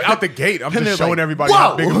 But out the gate, I'm just showing everybody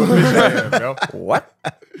how big of a bitch I am, yo. What?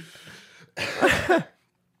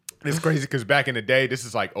 It's crazy because back in the day, this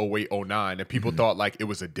is like 08, 09, and people thought like it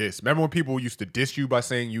was a diss. Remember when people used to diss you by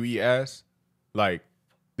saying you eat ass? Like,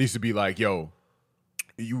 they used to be like, yo,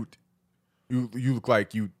 you look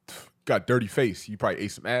like you got dirty face. You probably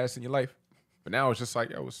ate some ass in your life. But now it's just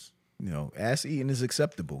like, ass eating is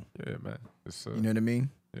acceptable. Yeah, man. It's, you know what I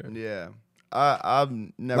mean? Yeah. I've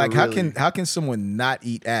never like really... how can someone not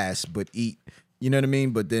eat ass but eat, you know what I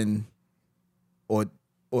mean? But then,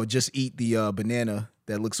 or just eat the banana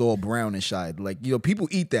that looks all brown inside. Like, people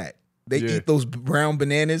eat that. They eat those brown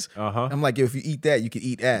bananas. I'm like, if you eat that, you can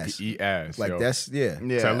eat ass. You can eat ass. Like, that's,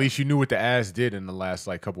 So at least you knew what the ass did in the last,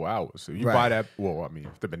 like, couple hours. So you buy that, well, I mean,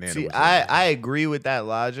 if the banana was I agree with that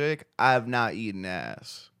logic. I have not eaten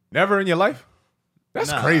ass. Never in your life?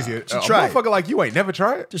 That's crazy. A motherfucker like you ain't never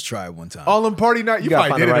tried it? Just try it one time. All in party night, you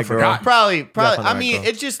probably did it and forgot. Probably. I mean,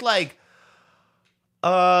 it's just like,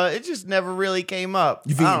 it just never really came up.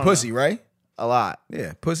 You've eaten pussy, right? A lot.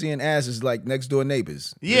 Yeah, pussy and ass is like next door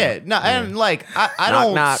neighbors. And like I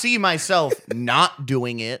don't see myself not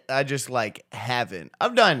doing it. I just like haven't.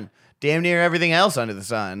 I've done damn near everything else under the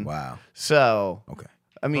sun. Wow. So okay.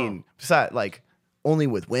 I mean, besides like only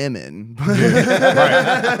with women. Right.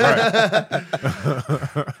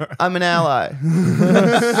 I'm an ally.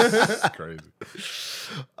 That's crazy.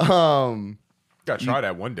 Gotta try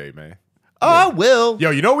that one day, man. Oh, I will. Yo,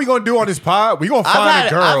 you know what we gonna do on this pod? We gonna find a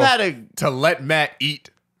girl to let Matt eat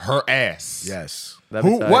her ass. Yes.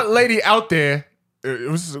 What lady out there? It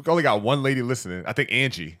was only got one lady listening. I think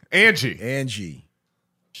Angie.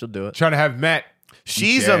 She'll do it. Trying to have Matt.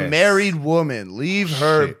 She's a married woman. Leave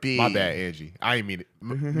her be. My bad, Angie. I ain't mean it.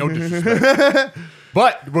 No disrespect.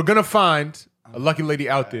 But we're gonna find a lucky lady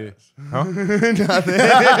out there. Huh? Nothing.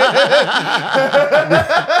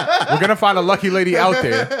 We're gonna find a lucky lady out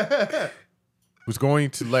there who's going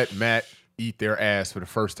to let Matt eat their ass for the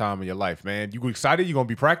first time in your life, man. You excited? You gonna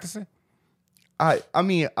be practicing? I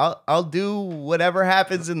mean, I'll do whatever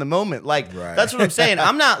happens in the moment. Like, that's what I'm saying.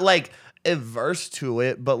 I'm not like averse to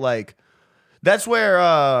it, but like that's where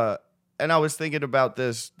and I was thinking about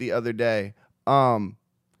this the other day.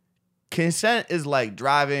 Consent is like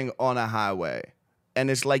driving on a highway and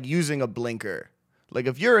it's like using a blinker. Like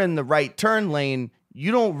if you're in the right turn lane,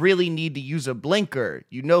 you don't really need to use a blinker.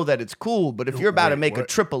 You know that it's cool. But if you're about to make a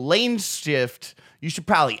triple lane shift, you should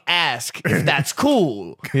probably ask if that's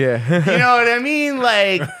cool. Yeah. You know what I mean?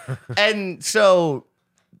 Like, and so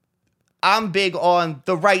I'm big on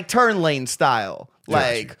the right turn lane style.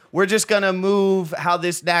 Like, we're just going to move how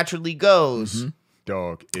this naturally goes.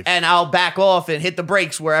 Dog. And I'll back off and hit the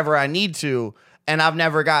brakes wherever I need to. And I've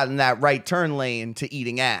never gotten that right turn lane to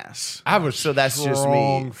eating ass. I have a that's just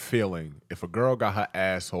me. feeling if a girl got her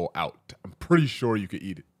asshole out, I'm pretty sure you could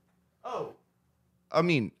eat it. Oh. I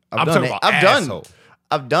mean, I've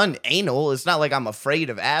done anal. It's not like I'm afraid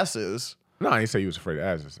of asses. No, I didn't say you was afraid of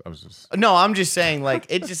asses. I was just. No, I'm just saying, like,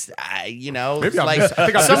 it just, you know, maybe like, I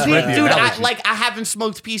think I some misread people, the dude, analogy. I haven't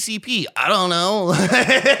smoked PCP. I don't know.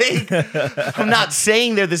 I'm not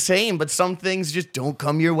saying they're the same, but some things just don't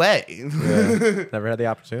come your way. Yeah. Never had the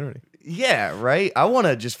opportunity. Yeah, right. I want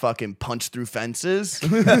to just fucking punch through fences.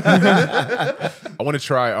 I want to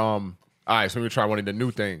try. All right, so we're gonna try one of the new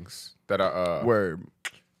things that are. Word.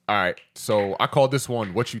 All right, so I call this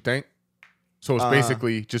one "What You Think." So it's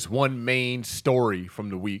basically just one main story from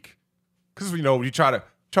the week, because you know you try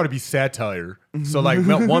to be satire. So like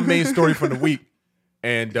one main story from the week,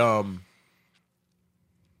 and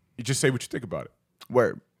you just say what you think about it.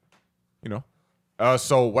 Word. You know.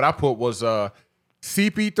 So what I put was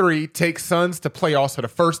CP3 takes Suns to playoffs for the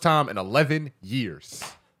first time in 11 years.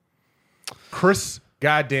 Chris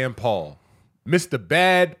goddamn Paul, Mr.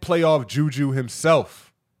 Bad Playoff Juju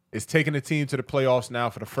himself, is taking the team to the playoffs now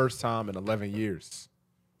for the first time in 11 years.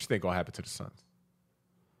 What you think gonna happen to the Suns?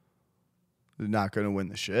 They're not gonna win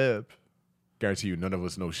the ship. Guarantee you, none of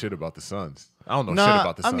us know shit about the Suns. I don't know shit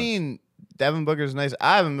about the Suns. I mean, Devin Booker's nice.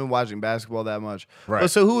 I haven't been watching basketball that much. Right.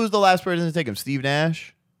 But so who was the last person to take him? Steve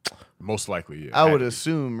Nash? Most likely, yeah. I would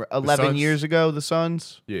assume 11 years ago, the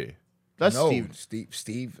Suns. Yeah. That's no, Steve.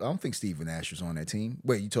 Steve. I don't think Steven Nash was on that team.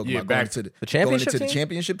 Wait, you talking Yeah, about going back to the championship going into team? the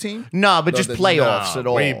championship team? No, but just playoffs at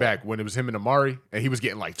all. Way back when it was him and Amari, and he was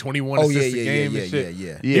getting like 21 Oh assists yeah, a yeah, game yeah, and yeah, shit.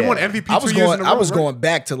 yeah. He won MVP I was 2 years going. in a row, I was right? going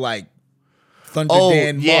back to like Thunder Oh,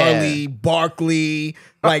 Dan yeah. Marley, Barkley,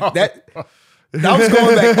 like that. I was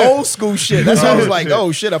going back old school shit. That's why I was like, shit.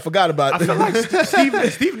 oh shit, I forgot about I feel like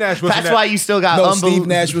Steve Nash wasn't That's why you still got Steve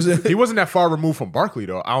Nash was in. He wasn't that far removed from Barkley,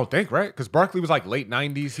 though. I don't think, right? Because Barkley was like late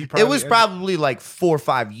 90s. It was probably like 4 or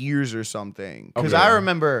 5 years or something. Because Okay. I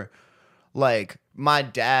remember, like, my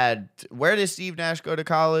dad. Where did Steve Nash go to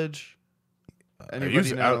college? He Anybody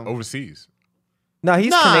was know? out overseas. No,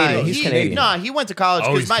 he's Canadian. He's Canadian. Nah, he went to college Oh,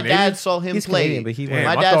 because he's my Canadian? dad saw him He's play. Canadian, but he went.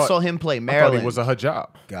 My Damn, I dad thought- saw him play I thought Maryland. it was a hijab.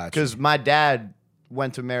 Gotcha. Because my dad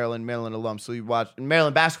went to Maryland alum, so he watched.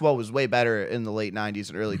 Maryland basketball was way better in the late 90s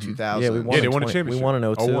and early 2000s. Yeah, we won. Yeah, they in won a 20 championship. We won in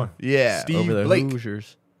 02 0-1. Yeah. Steve over the Blake.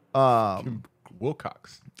 Hoosiers.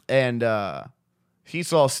 Wilcox. And he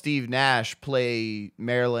saw Steve Nash play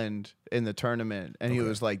Maryland in the tournament, and he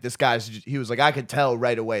was like, "This guy's." He was like, "I could tell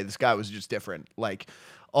right away. This guy was just different." Like,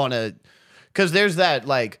 because there's that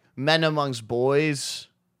like men amongst boys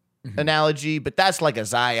analogy, but that's like a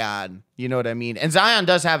Zion. You know what I mean? And Zion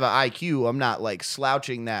does have an IQ. I'm not like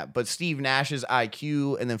slouching that, but Steve Nash's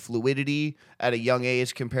IQ and then fluidity at a young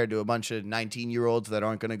age compared to a bunch of 19-year-olds that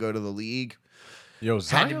aren't going to go to the league. Yo, Had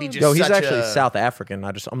Zion? to be just Yo, he's such actually a- South African.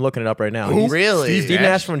 I'm looking it up right now. Who? He's Really? Steve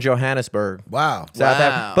Nash from Johannesburg. Wow. South Wow.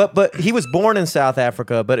 Africa. But he was born in South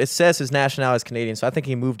Africa, but it says his nationality is Canadian. So I think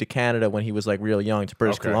he moved to Canada when he was like real young to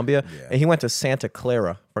British Okay. Columbia. Yeah. And he went to Santa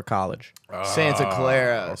Clara for college. Santa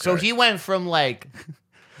Clara. So he went from like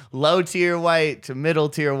low tier white to middle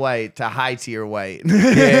tier white to high tier white.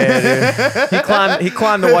 Yeah, dude. He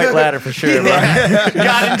climbed the white ladder for sure, right?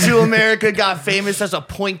 Got into America, got famous as a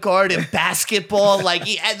point guard in basketball. Like,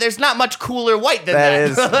 there's not much cooler white than that. That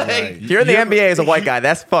is. Like, Right. You're in the NBA as a white guy.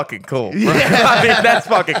 That's fucking cool. Bro. I mean, that's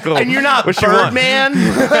fucking cool. and you're not What you want? Birdman.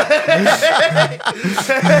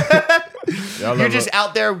 Yeah, I You're love just it.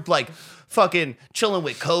 out there like fucking chilling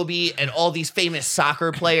with Kobe and all these famous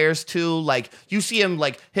soccer players too. Like you see him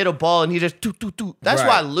like hit a ball and he just do. That's Right.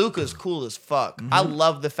 why Luka's cool as fuck. I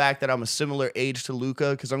love the fact that I'm a similar age to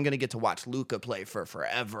Luka because I'm gonna get to watch Luka play for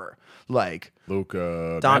forever. Like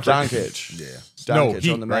Luka Doncic. Yeah.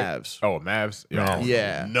 Doncic on the right? Mavs. Oh, Mavs? Yo, I don't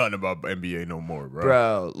Yeah. know nothing about NBA no more, bro.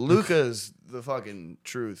 Bro, Luka's the fucking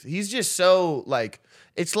truth. He's just so like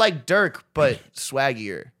it's like Dirk but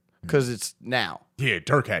swaggier because it's now. Yeah,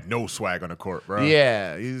 Dirk had no swag on the court, bro.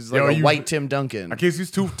 Yeah, he's like Yo, a you- white Tim Duncan. I guess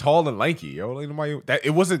he's too tall and lanky, yo. Like, nobody,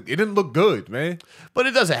 it didn't look good, man. But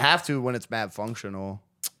it doesn't have to when it's mad functional.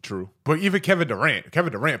 True. But even Kevin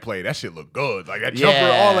Durant played, that shit looked good. Like that jumper,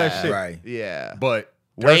 Yeah. all that shit. Right. Yeah. But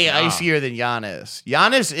way icier than Giannis.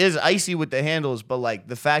 Giannis is icy with the handles, but like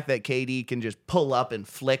the fact that KD can just pull up and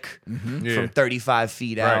flick from 35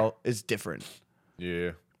 feet out is different.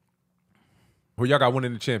 Yeah. Who y'all got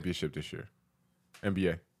winning the championship this year?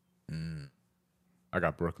 NBA. I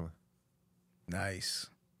got Brooklyn. Nice.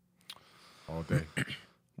 All day.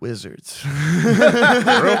 Wizards.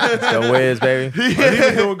 The Wiz, baby. Are they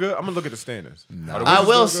even doing good? I'm gonna look at the standings. No. I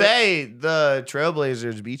will say the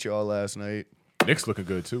Trailblazers beat y'all last night. Knicks looking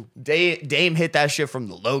good too. Dame hit that shit from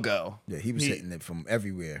the logo. Yeah, he was hitting it from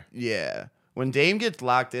everywhere. Yeah. When Dame gets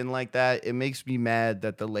locked in like that, it makes me mad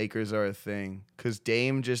that the Lakers are a thing. Because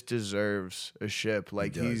Dame just deserves a ship.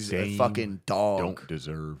 Like, he's a fucking dog. Don't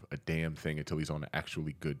deserve a damn thing until he's on an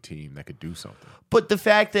actually good team that could do something. But the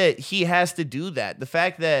fact that he has to do that, the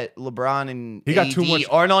fact that LeBron and AD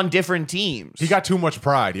aren't on different teams. He got too much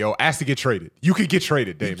pride, yo. Asked to get traded. You could get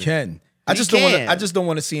traded, Damon. He can. I just don't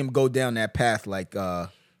want to see him go down that path like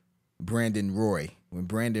Brandon Roy. When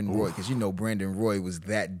Brandon Roy, because you know Brandon Roy was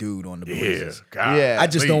that dude on the Blazers. Yeah, I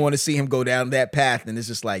just don't want to see him go down that path, and it's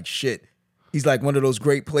just like shit. He's like one of those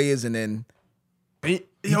great players, and then he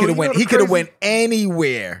could have went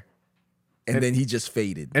anywhere, and then he just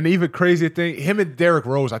faded. And the even crazier thing, him and Derrick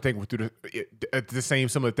Rose, I think, were through the same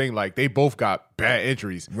similar thing. Like they both got bad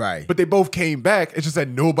injuries, right? But they both came back. It's just that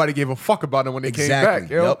nobody gave a fuck about them when they came back.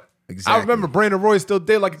 Yo. Yep. Exactly. I remember Brandon Roy still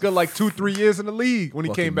did like a good 2-3 years in the league when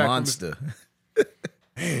he came back. Monster.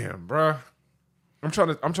 Damn, bro. I'm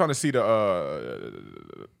trying to see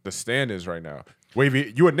the standings right now.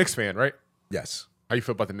 Wavy, you a Knicks fan, right? Yes. How you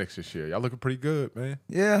feel about the Knicks this year? Y'all looking pretty good, man.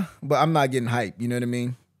 Yeah, but I'm not getting hype. You know what I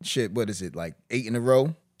mean? Shit, what is it, like 8 in a row?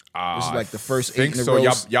 This is like the first 8 in a row.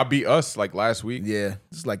 Y'all beat us like last week. Yeah,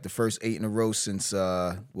 this is like the first 8 in a row since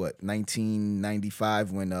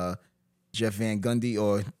 1995 when Jeff Van Gundy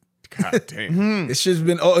or God damn. It should have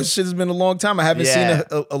been a long time. I haven't seen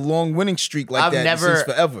a long winning streak like since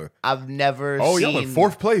forever. I've never seen. Y'all in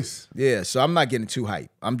 4th place. Yeah, so I'm not getting too hype.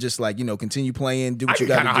 I'm just like, continue playing, do what you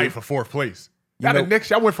got to do. I kind of hype for 4th place. Y'all the Knicks,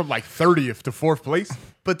 y'all went from 30th to 4th place.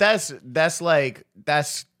 But that's like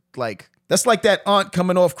that's like that aunt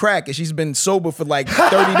coming off crack and she's been sober for 30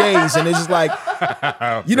 days and it's just like,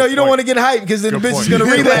 you don't want to get hyped because then the bitch is going to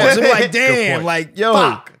relapse. I'm like, damn, yo.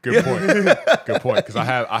 Fuck. Good point. Good point. Because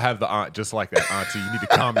I have the aunt just like that, auntie. You need to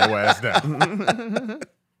calm your ass down.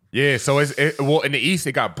 Yeah, so in the East,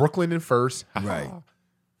 it got Brooklyn in 1st. Right.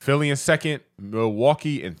 Philly in 2nd,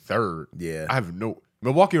 Milwaukee in 3rd. Yeah.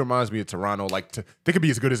 Milwaukee reminds me of Toronto. They could be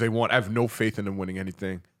as good as they want. I have no faith in them winning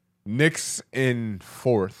anything. Knicks in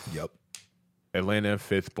 4th. Yep. Atlanta in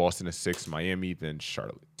 5th, Boston in 6th, Miami, then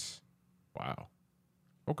Charlotte. Wow.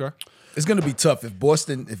 Okay. It's gonna be tough if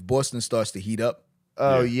Boston starts to heat up.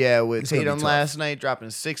 Oh yeah, with Tatum last night dropping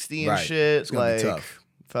 60 and shit. It's gonna be tough.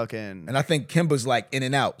 Fucking. And I think Kemba's in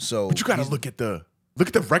and out. So, but you gotta look at the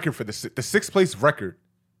record for the 6th place record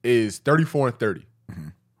is 34-30. Mm-hmm.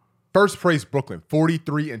 1st place Brooklyn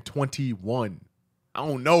 43-21. I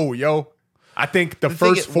don't know, yo. I think the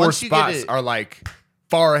first 4 spots are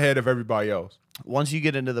far ahead of everybody else. Once you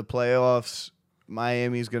get into the playoffs,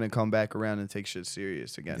 Miami's gonna come back around and take shit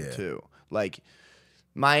serious again too.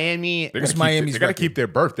 Miami, they gotta keep their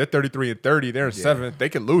berth. They're 33-30. They're in 7th. They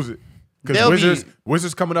can lose it because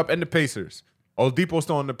Wizards coming up and the Pacers. Oladipo's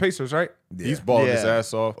still on the Pacers, right? Yeah. He's balling his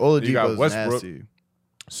ass off. You got Westbrook. Nasty.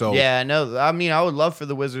 So yeah, no. I mean, I would love for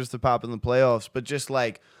the Wizards to pop in the playoffs, but just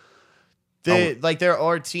there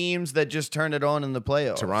are teams that just turn it on in the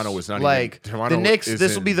playoffs. Toronto is not the Knicks.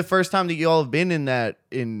 This will be the first time that y'all have been in that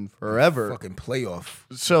in forever. Fucking playoff.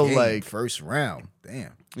 So game, first round.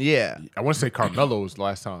 Damn. Yeah. I want to say Carmelo was the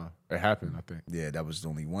last time it happened. I think. Yeah, that was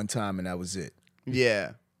only one time, and that was it.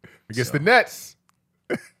 Yeah. Against the Nets.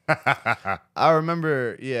 I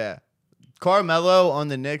remember. Yeah. Carmelo on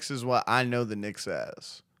the Knicks is what I know the Knicks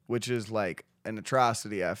as, which is an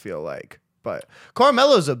atrocity. I feel like. But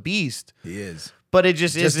Carmelo's a beast. He is. But it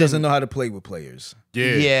just doesn't know how to play with players.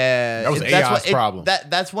 Yeah. Yeah. That was AI's problem.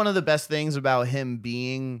 That's one of the best things about him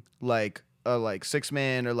being a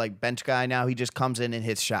 6-man or bench guy now. He just comes in and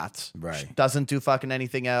hits shots. Right. Doesn't do fucking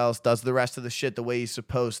anything else. Does the rest of the shit the way he's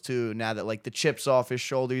supposed to. Now that the chip's off his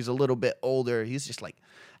shoulder, he's a little bit older. He's just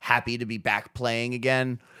happy to be back playing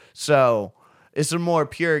again. So it's a more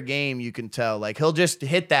pure game, you can tell. He'll just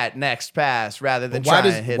hit that next pass rather than trying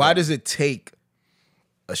to hit Why him. does it take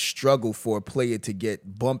a struggle for a player to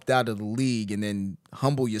get bumped out of the league and then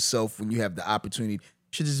humble yourself when you have the opportunity? You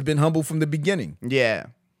should have just been humble from the beginning. Yeah.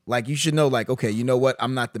 You should know, okay, you know what?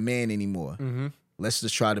 I'm not the man anymore. Mm-hmm. Let's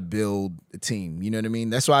just try to build a team. You know what I mean?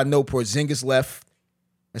 That's why I know Porzingis left.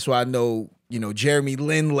 That's why I know, Jeremy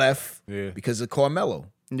Lin left because of Carmelo.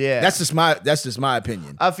 Yeah, that's just my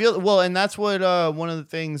opinion. I feel well, and that's what one of the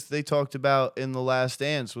things they talked about in The Last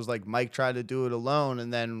Dance was like Mike tried to do it alone,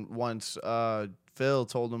 and then once Phil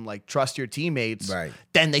told him like trust your teammates, right?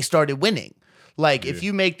 Then they started winning. Like if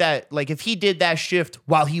you make that, like if he did that shift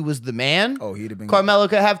while he was the man, he'd have been. Carmelo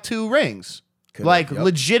could have 2 rings.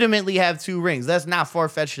 Legitimately have 2 rings. That's not far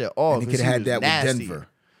fetched at all. And he could have had that nasty. with Denver.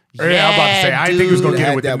 Yeah, I'm about to say, I didn't think he was going to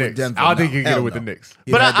get it with the Knicks. Denver. I don't think he could get it with the Knicks.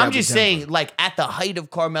 But I'm just saying, like, at the height of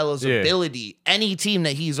Carmelo's ability, any team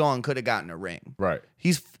that he's on could have gotten a ring. Right.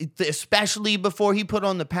 He's, especially before he put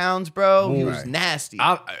on the pounds, bro, he was nasty.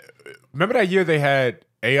 Remember that year they had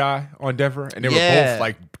AI on Denver, and they were both,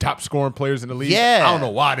 like, top scoring players in the league? Yeah. I don't know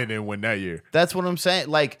why they didn't win that year. That's what I'm saying.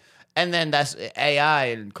 Like, and then that's AI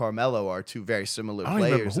and Carmelo are 2 very similar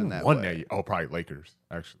players in that who won way. that year. Oh, probably Lakers,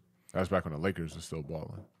 actually. That was back when the Lakers were still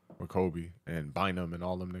balling. With Kobe and Bynum and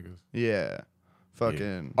all them niggas. Yeah.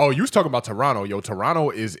 Fucking. Yeah. Oh, you was talking about Toronto. Yo,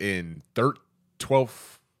 Toronto is in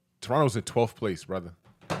 12th. Toronto's in 12th place, brother.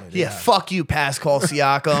 Yeah, fuck you, Pascal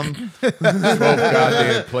Siakam. 12th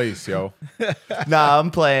goddamn place, yo. Nah,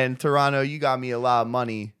 I'm playing. Toronto, you got me a lot of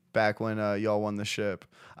money back when y'all won the ship.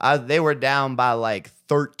 They were down by like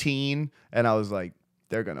 13, and I was like,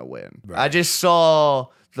 they're going to win. Right. I just saw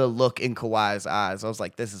the look in Kawhi's eyes. I was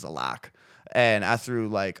like, this is a lock. And I threw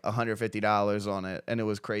like $150 on it, and it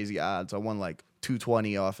was crazy odds. I won like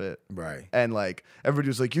 $220 off it. Right. And like everybody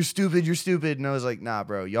was like, you're stupid. And I was like, nah,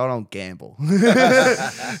 bro, y'all don't gamble.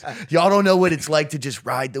 Y'all don't know what it's like to just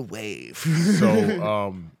ride the wave.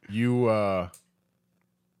 So you got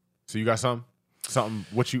something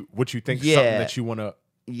what you think something that you want to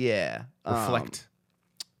reflect.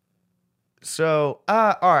 So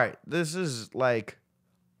all right, this is like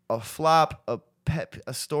a flop,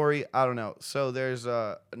 a story, I don't know. So there's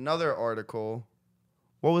another article.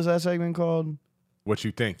 What was that segment called? What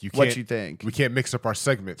you think? What you think? We can't mix up our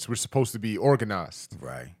segments. We're supposed to be organized.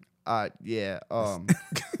 Right. Yeah.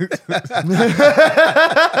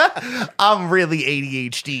 I'm really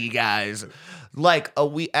ADHD, guys. Like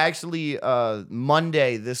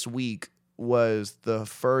Monday this week was the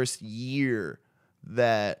first year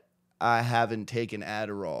that I haven't taken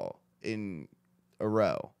Adderall in a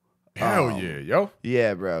row. Hell yeah, yo.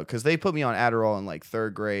 Yeah, bro. Because they put me on Adderall in like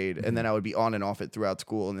 3rd grade, and then I would be on and off it throughout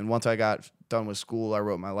school. And then once I got done with school, I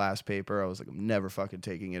wrote my last paper. I was like, I'm never fucking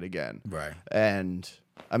taking it again. Right. And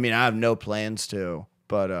I mean, I have no plans to,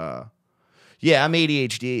 but yeah, I'm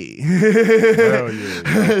ADHD. Hell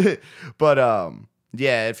yeah. But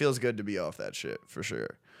yeah, it feels good to be off that shit for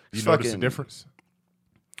sure. You notice the difference?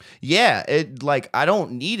 Yeah, it like I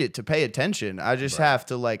don't need it to pay attention. I just have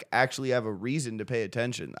to like actually have a reason to pay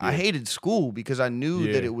attention. Yeah. I hated school because I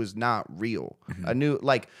knew that it was not real. Mm-hmm. I knew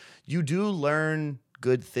like you do learn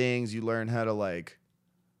good things. You learn how to like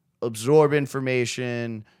absorb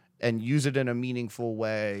information and use it in a meaningful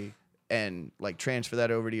way and like transfer that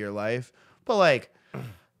over to your life. But like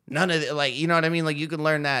none of it, like, you know what I mean? Like you can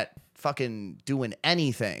learn that fucking doing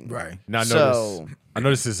anything. Right. Now I know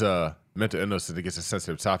this is mental illness, I think it's a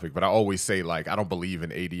sensitive topic, but I always say like I don't believe in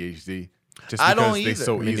ADHD just because they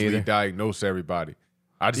so easily diagnose everybody.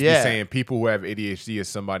 I just be saying people who have ADHD is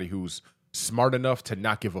somebody who's smart enough to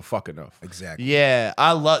not give a fuck enough. Exactly. Yeah,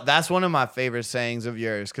 that's one of my favorite sayings of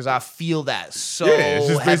yours because I feel that so it's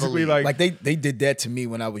just heavily. Basically like they did that to me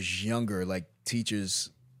when I was younger. Like teachers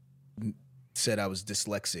said I was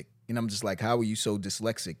dyslexic, and I'm just like, how are you so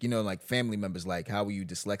dyslexic? You know, like family members like, how are you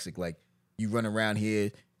dyslexic? Like you run around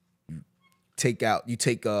here. Take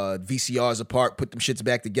VCRs apart, put them shits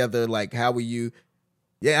back together. Like, how are you?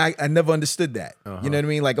 Yeah, I never understood that. You know what I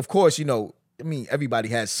mean? Like, of course, you know, I mean, everybody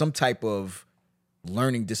has some type of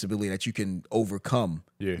learning disability that you can overcome.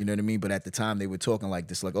 Yeah. You know what I mean? But at the time, they were talking like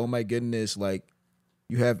this, like, oh my goodness, like,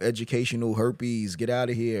 you have educational herpes, get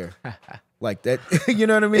out of here. Like that, you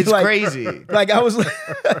know what I mean? It's like, crazy. Like, I was like...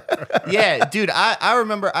 Yeah, dude, I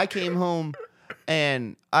remember I came home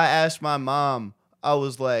and I asked my mom, I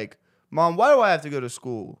was like, Mom, why do I have to go to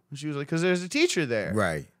school? And she was like, because there's a teacher there.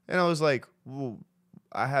 Right. And I was like, well,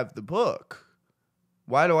 I have the book.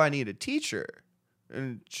 Why do I need a teacher?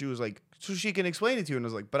 And she was like, so she can explain it to you. And I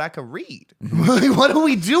was like, but I can read. Like, what are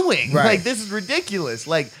we doing? Right. Like, this is ridiculous.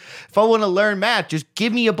 Like, if I want to learn math, just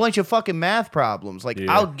give me a bunch of fucking math problems. Like,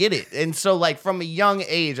 I'll get it. And so, like, from a young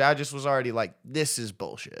age, I just was already like, this is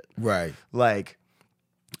bullshit. Right. Like,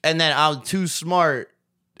 and then I was too smart.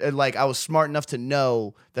 And like I was smart enough to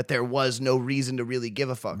know that there was no reason to really give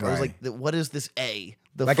a fuck. Right. I was like, "What is this A?"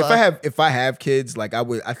 Like fuck? if I have kids, like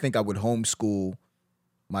I think I would homeschool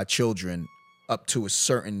my children up to a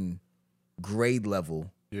certain grade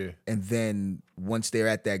level. Yeah. And then once they're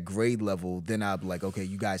at that grade level, then I'll be like, okay,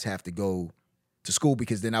 you guys have to go to school,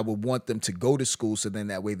 because then I would want them to go to school, so then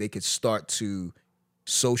that way they could start to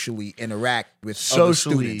socially interact with other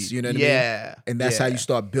students. You know what I mean? And that's how you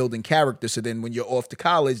start building character. So then when you're off to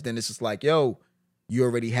college, then it's just like, yo, you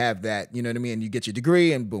already have that. You know what I mean? And you get your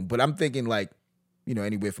degree and boom. But I'm thinking like, you know,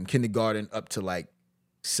 anywhere from kindergarten up to like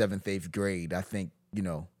 7th, 8th grade. I think, you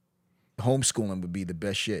know, homeschooling would be the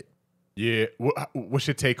best shit. Yeah. What's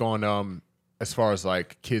your take on as far as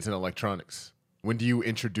like kids and electronics? When do you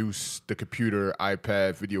introduce the computer,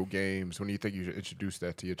 iPad, video games? When do you think you should introduce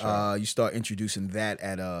that to your child? You start introducing that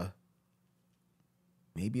at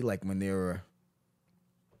maybe like when they were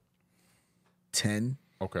 10.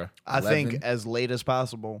 Okay. 11. I think as late as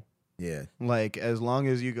possible. Yeah. Like as long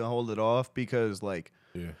as you can hold it off, because like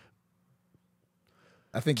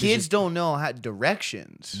I think kids don't know how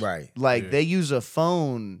directions. Right. Like they use a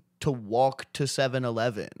phone to walk to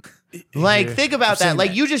 7-Eleven. Like, think about that.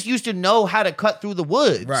 Like, you just used to know how to cut through the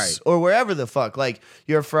woods. Right. Or wherever the fuck. Like,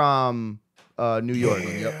 you're from New York.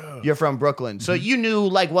 You're from Brooklyn. So you knew,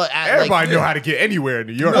 like, what... Everybody knew how to get anywhere in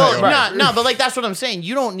New York. Well, no, but, like, that's what I'm saying.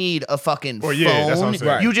 You don't need a fucking phone. That's what I'm saying.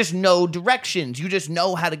 Right. You just know directions. You just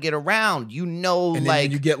know how to get around. You know, and like... then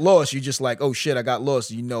when you get lost, you just like, oh, shit, I got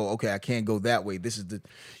lost. You know, okay, I can't go that way. This is the...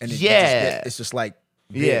 And it's just like...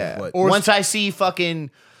 But once I see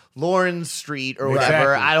fucking... Lawrence Street or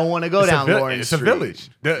whatever, I don't want to go down Lawrence Street. It's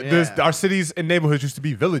a village. Our cities and neighborhoods used to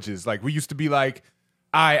be villages. Like, we used to be like,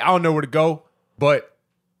 I don't know where to go, but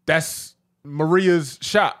that's Maria's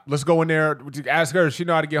shop. Let's go in there. Ask her. She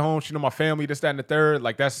know how to get home. She know my family, this, that, and the third.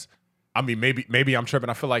 Like, that's... I mean, maybe I'm tripping.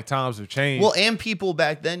 I feel like times have changed. Well, and people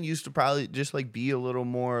back then used to probably just, like, be a little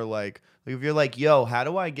more, like if you're like, yo, how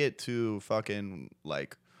do I get to fucking,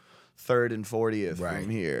 like... 3rd and 40th from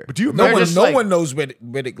here. But do you no one knows where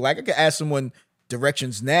it, like I could ask someone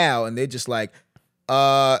directions now and they're just like,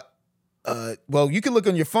 well, you can look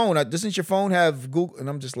on your phone. Doesn't your phone have Google? And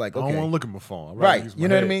I'm just like, okay. I don't want to look at my phone. Right. You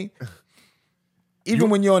know what I mean? Even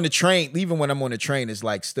when you're on the train, even when I'm on the train, it's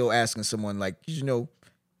like still asking someone like, you know,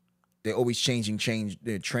 they're always changing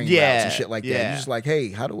their train routes and shit like that. You're just like, hey,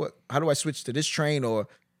 how do I switch to this train, or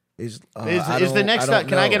is the next stop?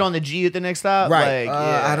 Can I get on the G at the next stop? Right. Like,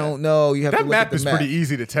 I don't know. You have to look map at the is map. pretty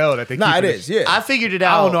easy to tell that they. Nah, it is. Yeah, I figured it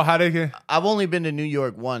out. I don't know how they can. I've only been to New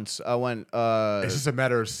York once. I went. It's just a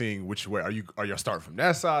matter of seeing which way are you starting from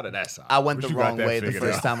that side or that side. I went the wrong way the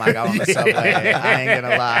first time I got on the subway. I ain't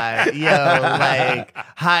gonna lie. Yo, like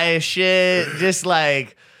high as shit. Just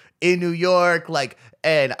like in New York, like,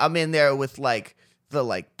 and I'm in there with like the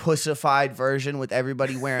like pussified version with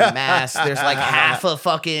everybody wearing masks. There's like half a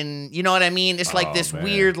fucking, you know what I mean? It's like this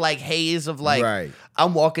weird like haze of like,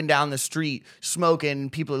 I'm walking down the street smoking.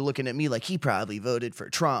 People are looking at me like he probably voted for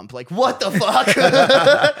Trump. Like, what the fuck?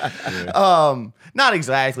 Not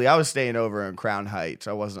exactly. I was staying over in Crown Heights.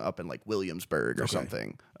 I wasn't up in like Williamsburg or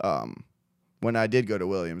something. When I did go to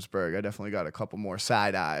Williamsburg, I definitely got a couple more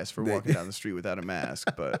side eyes for walking down the street without a mask.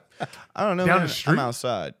 But I don't know, down man. The street? I'm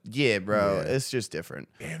outside. Yeah, bro. It's just different.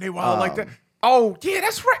 Damn, they wild like that. Oh, yeah,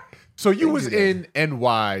 that's right. So you was in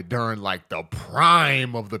NY during like the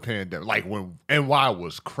prime of the pandemic, like when NY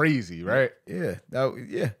was crazy, right? Yeah.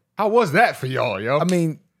 How was that for y'all, yo? I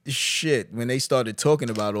mean, shit. When they started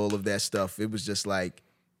talking about all of that stuff, it was just like,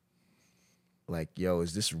 yo,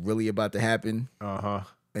 is this really about to happen? And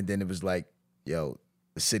then it was like, yo,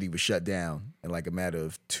 the city was shut down in like a matter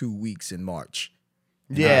of 2 weeks in March.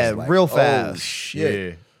 And like, real fast. Oh, shit.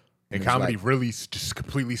 Yeah. And comedy like, really just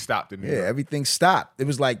completely stopped in New York. Everything stopped. It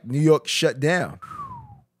was like New York shut down.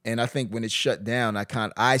 And I think when it shut down,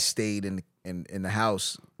 I stayed in the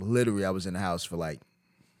house. Literally, I was in the house for like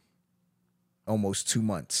almost 2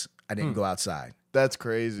 months. I didn't go outside. That's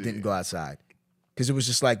crazy. Didn't go outside. Because it was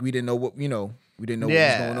just like we didn't know what, we didn't know what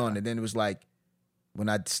was going on. And then it was like, when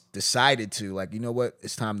I decided to, like, you know what?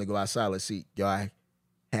 It's time to go outside. Let's see. Yo, I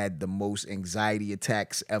had the most anxiety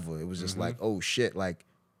attacks ever. It was just like, oh, shit. Like,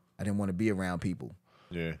 I didn't want to be around people.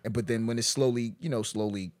 Yeah. But then when it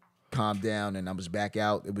slowly calmed down and I was back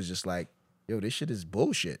out, it was just like, yo, this shit is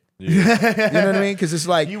bullshit. Yeah. You know what I mean? Because it's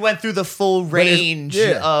like... You went through the full range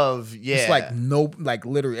of... Yeah. It's like,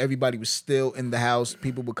 literally, everybody was still in the house.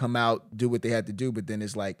 People would come out, do what they had to do. But then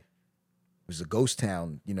it's like, it was a ghost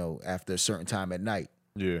town, after a certain time at night.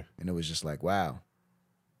 Yeah. And it was just like, wow.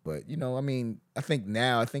 But, I mean, I think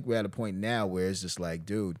we're at a point now where it's just like,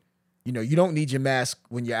 dude, you don't need your mask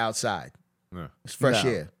when you're outside. Yeah. It's fresh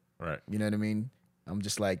air. Right. You know what I mean? I'm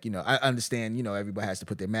just like, I understand, everybody has to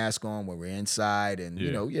put their mask on when we're inside. And,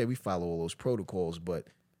 we follow all those protocols. But,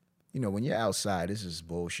 when you're outside, this is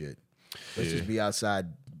bullshit. Let's just be outside,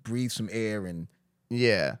 breathe some air and...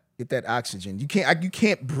 Yeah. Get that oxygen. You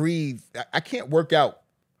can't breathe. I can't work out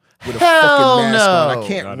with a fucking mask on. I Not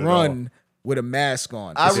can't at run with a mask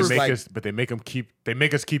on. They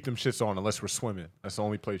make us keep them shits on unless we're swimming. That's the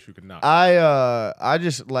only place you can not. I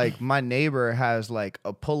just like my neighbor has like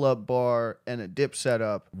a pull-up bar and a dip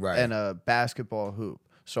setup and a basketball hoop.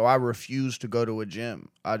 So I refuse to go to a gym.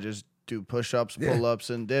 I just do push-ups, pull-ups,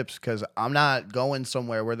 and dips because I'm not going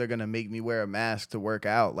somewhere where they're gonna make me wear a mask to work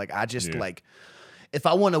out. Like I just like if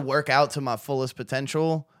I want to work out to my fullest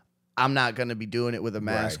potential, I'm not gonna be doing it with a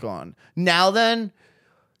mask on. Now then,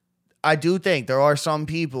 I do think there are some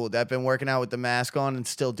people that have been working out with the mask on and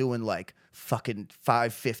still doing like fucking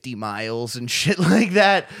 550 miles and shit like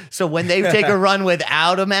that. So when they take a run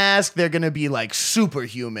without a mask, they're gonna be like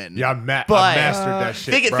superhuman. Yeah, I mastered that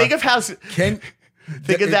shit. Think of how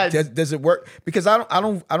think of that. Does it work? Because I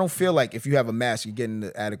don't feel like if you have a mask, you're getting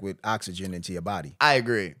the adequate oxygen into your body. I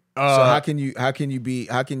agree. So how can I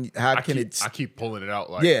keep pulling it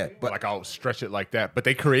out like like I'll stretch it like that. But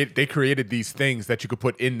they created these things that you could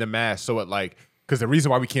put in the mask so it like because the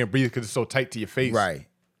reason why we can't breathe is because it's so tight to your face. Right.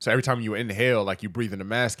 So every time you inhale, like you breathe in the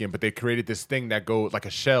mask in, but they created this thing that goes like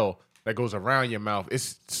a shell that goes around your mouth.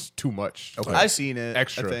 It's too much. Okay. I've seen it.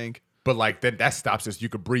 Extra. I think. But like then that stops us. You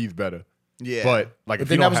could breathe better. Yeah. But like but if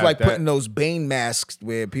then you I don't was have like that, putting those Bane masks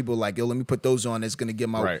where people like, yo, let me put those on. It's gonna get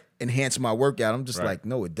my enhance my workout. I'm just like,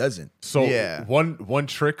 no, it doesn't. So one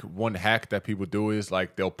trick, one hack that people do is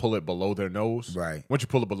like they'll pull it below their nose. Right. Once you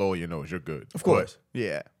pull it below your nose, you're good. Of course.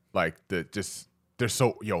 Yeah. Like they're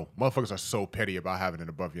so motherfuckers are so petty about having it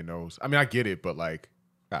above your nose. I mean, I get it, but like,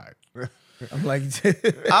 all right. I'm like,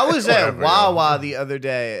 I was at Wawa the other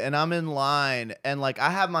day and I'm in line and like I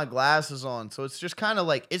have my glasses on. So it's just kind of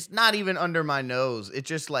like, it's not even under my nose. It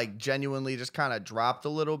just like genuinely just kind of dropped a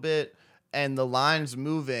little bit and the line's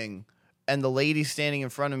moving and the lady's standing in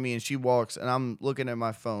front of me and she walks and I'm looking at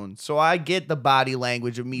my phone. So I get the body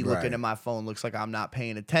language of me looking at my phone. Looks like I'm not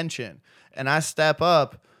paying attention. And I step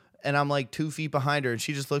up and I'm like 2 feet behind her and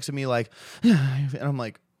she just looks at me like, and I'm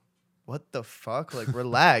like, what the fuck? Like,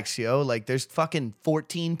 relax, yo. Like, there's fucking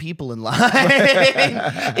 14 people in line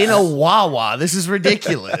in a Wawa. This is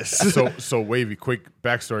ridiculous. So Wavy, quick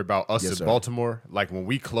backstory about us in Baltimore. Like, when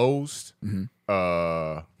we closed,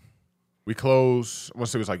 I want to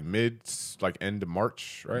say it was like end of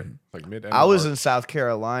March, right? Like mid. I was in South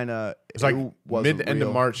Carolina. It's like mid to end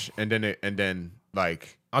of March, and then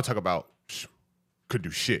like I'll talk about could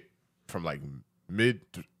do shit from like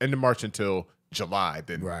mid to end of March until July,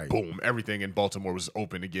 then boom, everything in Baltimore was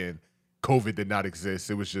open again. COVID did not exist.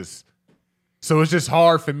 It was just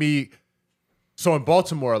hard for me. So in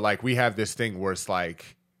Baltimore, like we have this thing where it's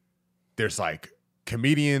like there's like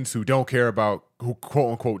comedians who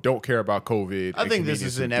quote unquote don't care about COVID. I think this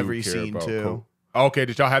is in every scene too. Okay,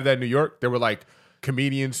 did y'all have that in New York? There were like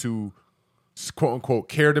comedians who quote unquote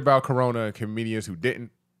cared about Corona and comedians who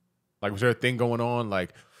didn't. Like, was there a thing going on? Like,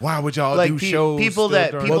 why would y'all do shows? People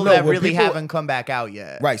that really haven't come back out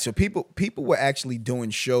yet. Right. So people were actually doing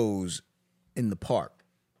shows in the park.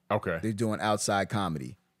 Okay. They're doing outside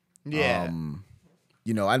comedy. Yeah.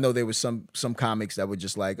 I know there was some comics that were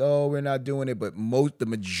just like, oh, we're not doing it, but the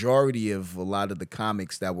majority of a lot of the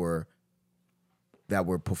comics that were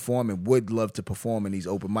performing would love to perform in these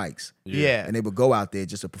open mics. Yeah. And they would go out there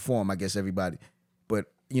just to perform, I guess everybody. But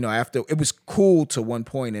after it was cool to one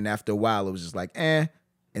point, and after a while it was just like, and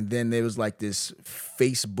then there was like this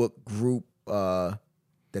Facebook group that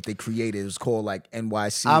they created. It was called like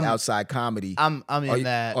NYC Outside Comedy. I'm in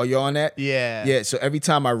that. Are you on that? Yeah. Yeah. So every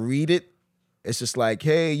time I read it, it's just like,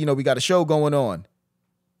 hey, we got a show going on.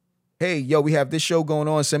 Hey, yo, we have this show going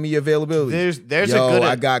on. Send me your availability. There's yo, a good.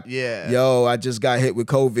 I just got hit with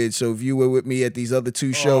COVID. So if you were with me at these other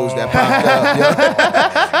 2 shows that popped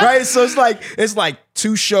up, right? So it's like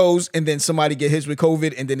 2 shows, and then somebody get hit with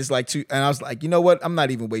COVID, and then it's like 2. And I was like, you know what? I'm not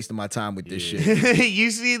even wasting my time with this shit. You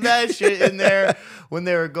see that shit in there when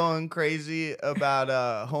they were going crazy about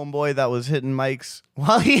homeboy that was hitting mics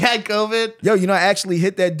while he had COVID. Yo, I actually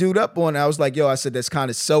hit that dude up on. I was like, yo, I said that's kind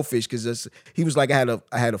of selfish because he was like, I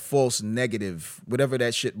had a false negative, whatever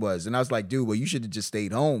that shit was, and I was like, dude, well, you should have just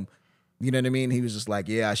stayed home. You know what I mean? He was just like,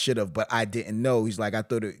 yeah, I should have, but I didn't know. He's like, I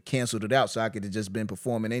thought it canceled it out, so I could have just been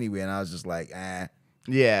performing anyway. And I was just like,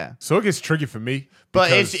 Yeah. So it gets tricky for me.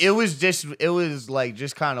 But it was like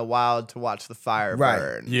just kind of wild to watch the fire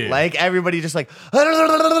burn. Yeah. Like everybody just like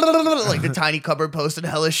the tiny cupboard posting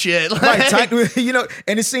hella shit. Right,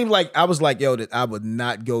 and it seemed like I was like, yo, that I would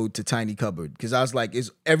not go to Tiny Cupboard because I was like, it's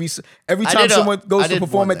every time someone goes to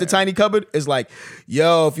perform at the Tiny Cupboard, it's like,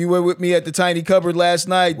 yo, if you were with me at the Tiny Cupboard last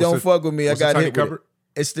night, don't fuck with me. I got hit with it.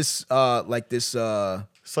 It's this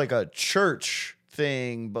it's like a church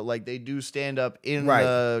thing, but like they do stand up in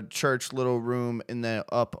the church little room and then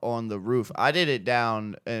up on the roof. I did it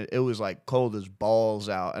down and it was like cold as balls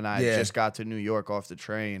out, and I just got to New York off the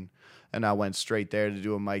train. And I went straight there to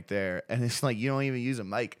do a mic there. And it's like, you don't even use a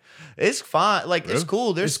mic. It's fine. Like, it's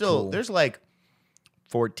cool. There's like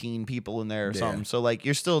 14 people in there or something. So, like,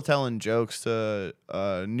 you're still telling jokes to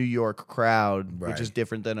a New York crowd, which is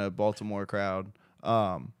different than a Baltimore crowd.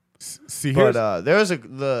 See, but there was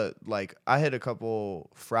I hit a couple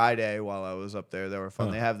Friday while I was up there that were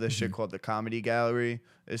fun. They have this shit called the Comedy Gallery.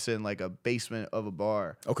 It's in, like, a basement of a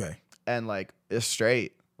bar. Okay. And, like, it's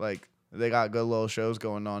straight. Like, they got good little shows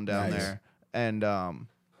going on down there. And there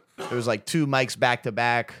was like 2 mics back to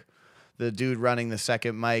back. The dude running the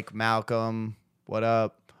second mic, Malcolm, what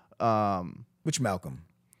up? Which Malcolm?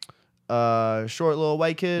 Short little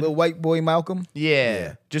white kid. Little white boy Malcolm?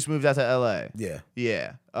 Yeah. Just moved out to LA. Yeah.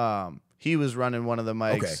 Yeah. He was running one of the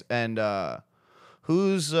mics. Okay. And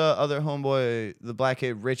who's other homeboy, the black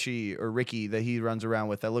kid Richie or Ricky that he runs around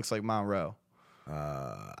with that looks like Monroe?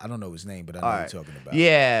 I don't know his name, but I know what you're talking about.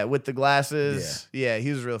 Yeah, with the glasses. Yeah,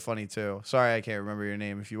 he was real funny too. Sorry, I can't remember your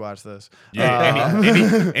name if you watch this.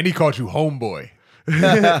 Yeah, and he called you homeboy.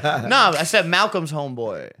 No, I said Malcolm's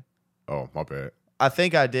homeboy. Oh, my bad. I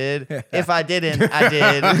think I did. If I didn't, I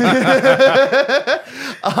did.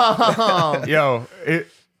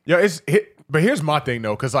 But here's my thing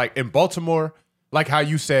though, because like in Baltimore, like how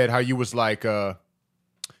you said how you was like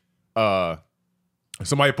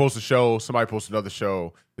somebody posts a show, somebody posts another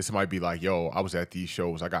show. This might be like, yo, I was at these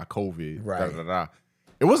shows, I got COVID. Right. Da, da, da.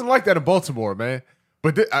 It wasn't like that in Baltimore, man.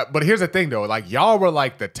 But here's the thing though, like y'all were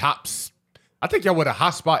like the tops. I think y'all were the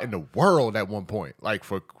hot spot in the world at one point. Like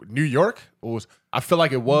for New York, I feel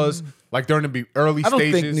like it was like during the early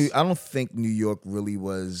stages. I don't think New York really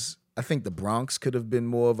was. I think the Bronx could have been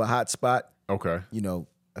more of a hot spot. Okay.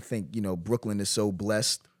 I think Brooklyn is so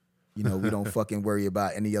blessed. We don't fucking worry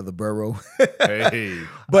about any other borough. Hey,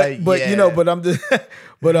 but I'm just,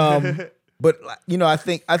 I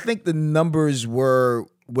think the numbers were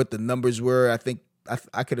what the numbers were. I think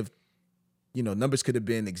I could have, numbers could have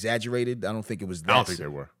been exaggerated. I don't think it was that. I don't think they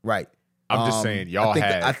were. Right. I'm just saying y'all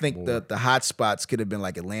I think the hot spots could have been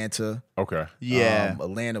like Atlanta. Okay. Yeah.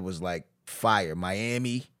 Atlanta was like fire.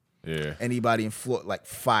 Miami. Yeah. Anybody in Florida, like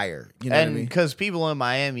fire. You know what I mean? Because people in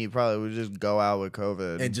Miami probably would just go out with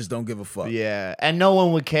COVID. And just don't give a fuck. Yeah. And no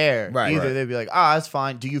one would care. Right. Either they'd be like, that's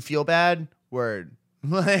fine. Do you feel bad? Word.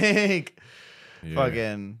 Like,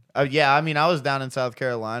 fucking. I mean, I was down in South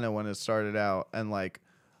Carolina when it started out. And, like,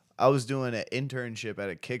 I was doing an internship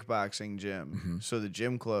at a kickboxing gym. Mm-hmm. So the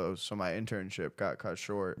gym closed. So my internship got cut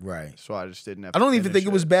short. Right. So I just didn't have I don't even think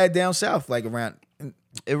it was bad down south, like around.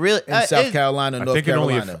 It really in South Carolina, North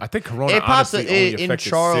Carolina. I think Corona it popped in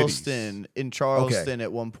Charleston. Cities. In Charleston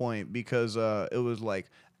at one point because it was like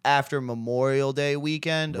after Memorial Day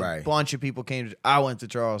weekend, a bunch of people came. I went to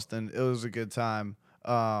Charleston. It was a good time.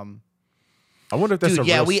 I wonder if that's a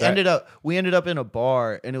real we ended up in a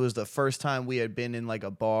bar, and it was the first time we had been in like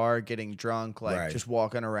a bar getting drunk, like just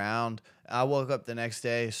walking around. I woke up the next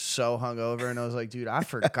day so hungover, and I was like, dude, I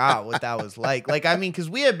forgot what that was like. Like, I mean, because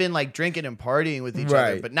we had been like drinking and partying with each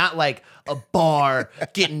other, but not like a bar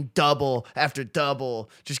getting double after double,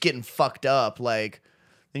 just getting fucked up. Like,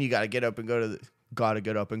 then you got to get up and go to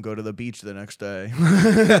the beach the next day.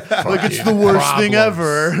 Like, it's the worst thing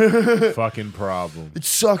ever. Fucking problem. It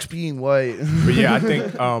sucks being white. But yeah, I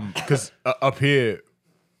think because up here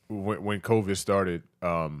when COVID started,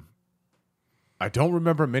 I don't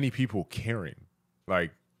remember many people caring. Like,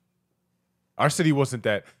 our city wasn't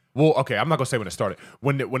that. Well, okay, I'm not gonna say when it started.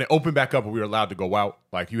 When it opened back up and we were allowed to go out,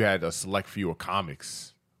 like you had a select few of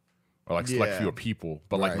comics, or like select few of people,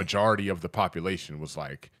 but like majority of the population was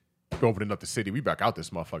like opening up the city. We back out this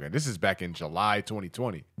motherfucker. And this is back in July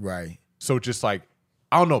 2020. Right. So just like,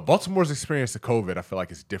 I don't know, Baltimore's experience of COVID, I feel like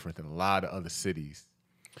it's different than a lot of other cities.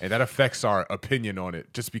 And that affects our opinion on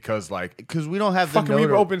it just because, like... Because we don't have the... Fucking we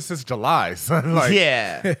were open since July, son. Like,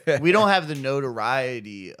 yeah. We don't have the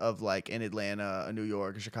notoriety of, like, in Atlanta, New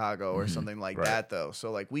York, or Chicago, or something like that, though.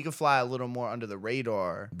 So, like, we can fly a little more under the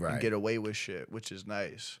radar and get away with shit, which is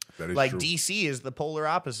nice. That is like, true. D.C. is the polar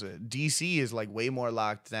opposite. D.C. is, like, way more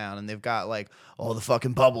locked down, and they've got, like, all the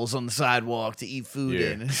fucking bubbles on the sidewalk to eat food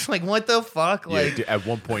in. It's like, what the fuck? Like, at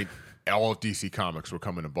one point... all DC comics were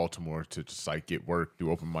coming to Baltimore to just like get work, do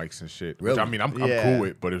open mics and shit. Really? Which, I mean, I'm cool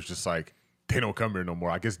with, but it was just like they don't come here no more.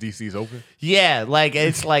 I guess DC's open. Yeah, like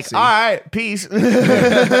it's like all right, peace.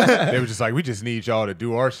 They were just like, we just need y'all to do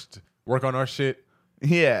work on our shit.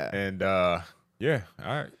 Yeah, and yeah,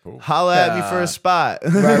 all right, cool. Holla at me for a spot.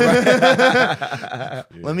 Right.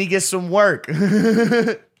 Let me get some work.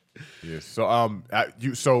 Yeah.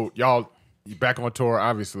 So y'all you back on tour,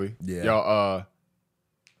 obviously. Yeah. Y'all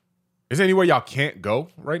is there anywhere y'all can't go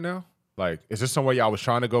right now? Like, is there somewhere y'all was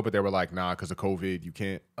trying to go, but they were like, nah, because of COVID, you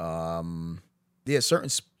can't? Yeah, certain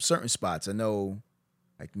spots. I know,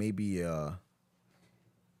 like maybe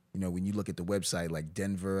when you look at the website, like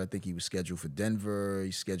Denver, I think he was scheduled for Denver.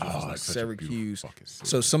 He's scheduled for like Syracuse.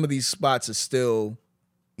 So some of these spots are still,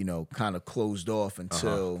 kind of closed off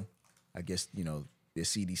until I guess, they're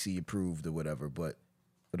CDC approved or whatever. But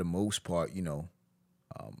for the most part, a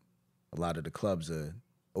lot of the clubs are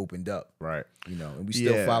opened up. Right. And we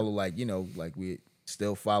still follow we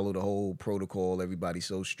still follow the whole protocol. Everybody's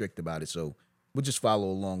so strict about it. So we'll just follow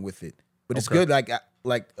along with it. But it's good.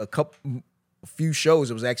 Like a few shows,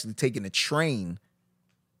 it was actually taking a train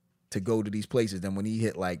to go to these places. Then when he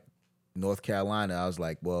hit like North Carolina, I was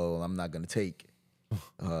like, well, I'm not going to take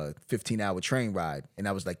a 15-hour train ride. And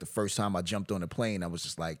that was like the first time I jumped on a plane. I was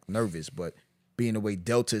just like nervous. But being the way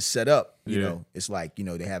Delta is set up, you know, it's like,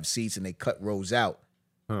 they have seats and they cut rows out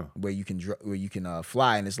where you can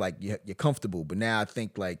fly. And it's like you're comfortable. But now I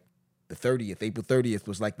think like April 30th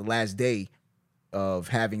was like the last day of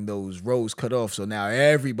having those rows cut off. So now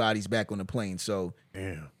everybody's back on the plane. So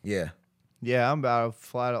yeah. Yeah, I'm about to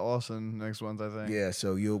fly to Austin next month, I think. Yeah,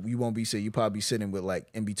 so you won't be you'll probably be sitting with like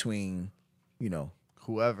in between,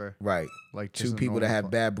 whoever. Right. Like two people that have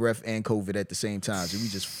bad breath and COVID at the same time. So we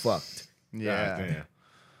just fucked. Yeah. God damn.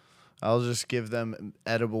 I'll just give them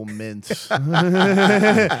edible mints. And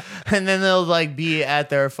then they'll like be at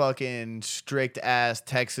their fucking strict ass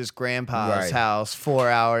Texas grandpa's house 4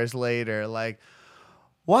 hours later. Like,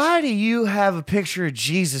 why do you have a picture of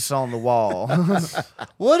Jesus on the wall?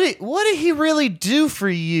 What did he really do for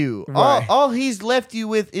you? Right. All he's left you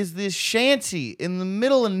with is this shanty in the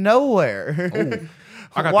middle of nowhere.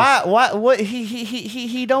 What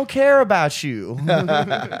he don't care about you.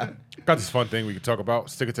 Got this fun thing we can talk about.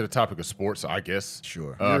 Sticking to the topic of sports, I guess.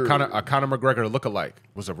 Sure. Conor McGregor lookalike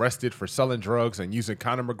was arrested for selling drugs and using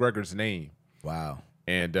Conor McGregor's name. Wow.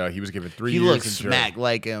 And he was given 3 He years looks in jail. smack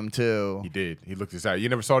like him too. He did. He looked this out. You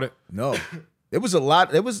never saw it? No. There was a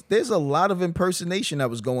lot. There's a lot of impersonation that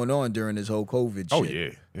was going on during this whole COVID shit. Oh yeah.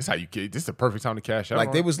 This is the perfect time to cash out.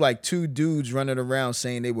 Like there was like 2 dudes running around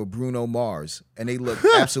saying they were Bruno Mars and they looked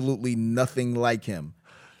absolutely nothing like him.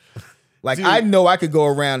 Like, dude. I know I could go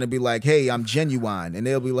around and be like, hey, I'm genuine. And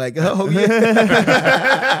they'll be like, oh, yeah.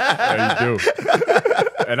 Yeah, you do.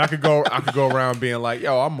 And I could go around being like,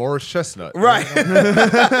 yo, I'm Morris Chestnut. Right.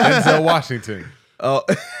 Denzel Washington. Oh.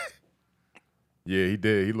 Yeah, he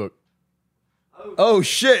did. He looked. Oh,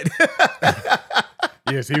 shit.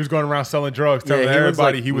 Yes, he was going around selling drugs, telling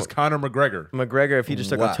everybody he was Conor McGregor. McGregor, if he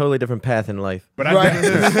just took a totally different path in life. But I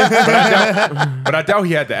doubt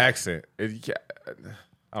he had the accent.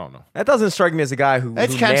 I don't know. That doesn't strike me as a guy who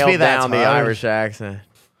nailed down the Irish accent.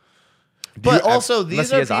 But also,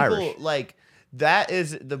 these are people Irish. Like that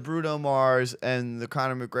is the Bruno Mars and the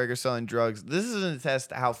Conor McGregor selling drugs. This is an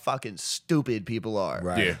attest to how fucking stupid people are.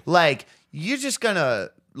 Right. Yeah. Like you're just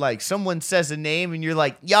gonna like someone says a name and you're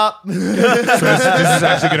like, yup. So this is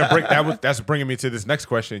actually gonna bring that's bringing me to this next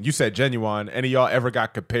question. You said genuine. Any of y'all ever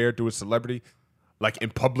got compared to a celebrity, like in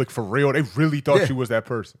public for real? They really thought you was that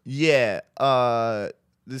person. Yeah.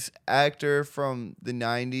 This actor from the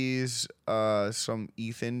 90s, some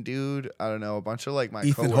Ethan dude. I don't know, a bunch of like my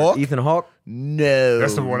Ethan coworkers. Hawke? Ethan Hawke? No.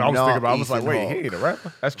 That's the one I was thinking about. I was Ethan like, wait, Hawke. he ain't a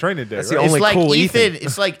rapper? That's Training Day. That's right? the only It's like cool Ethan. Ethan.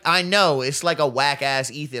 It's like, I know. It's like a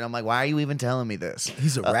whack-ass Ethan. I'm like, why are you even telling me this?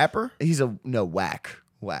 He's a rapper? He's whack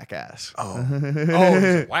ass. Oh, he's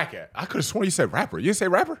a whack ass. I could have sworn you said rapper. You didn't say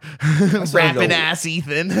rapper? Rapping ass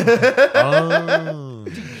Ethan. Oh.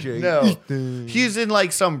 No. He's in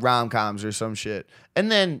like some rom-coms or some shit. And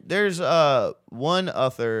then there's one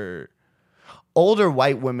other older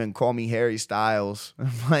white women call me Harry Styles. I'm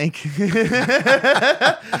like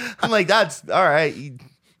that's all right.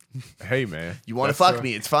 Hey man, You want to fuck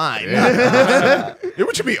me? It's fine. Yeah.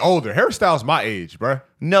 What you mean older? Harry Styles my age, bro.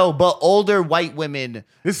 No, but older white women.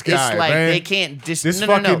 This guy, it's like man. they can't. This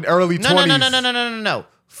fucking early 20s. No.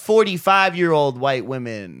 45-year-old white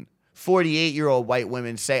women. 48-year-old white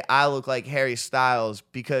women say I look like Harry Styles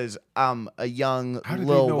because I'm a young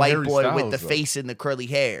little white Harry boy Styles, with the though? face and the curly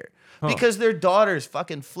hair. Because their daughters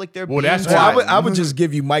fucking flick their beans. that's out. why. I would just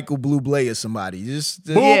give you Michael Bublé or somebody. Just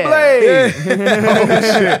Bublé.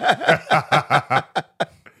 Oh shit.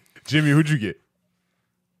 Jimmy, who'd you get?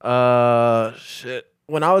 Shit.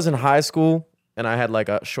 When I was in high school and I had like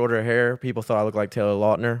a shorter hair, people thought I looked like Taylor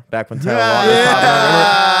Lautner back when Taylor Lautner was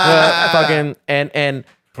popping. Fucking and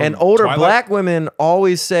And older Twilight? black women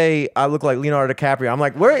always say I look like Leonardo DiCaprio. I'm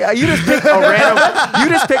like, where you just picked a random, you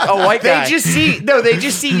just picked a white guy. They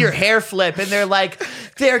just see your hair flip and they're like,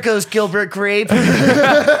 there goes Gilbert Grape.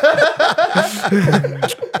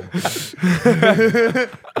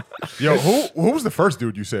 Yo, who was the first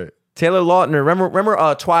dude you said? Taylor Lautner.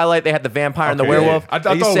 Remember Twilight? They had the vampire and the werewolf. Yeah. I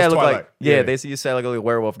thought it was Twilight. Like, they see you say like a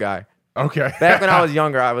werewolf guy. Okay. Back when I was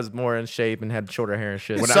younger, I was more in shape and had shorter hair and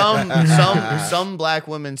shit. Some black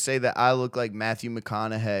women say that I look like Matthew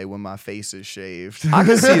McConaughey when my face is shaved. I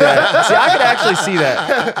can see that. See, I could actually see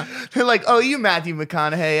that. They're like, "Oh, you Matthew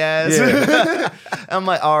McConaughey ass." Yeah. I'm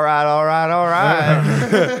like, "All right."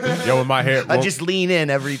 Yo, with my hair, I just lean in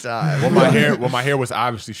every time. When my hair was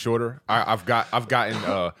obviously shorter, I've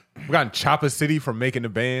gotten Chopper City from making the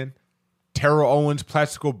band, Terrell Owens,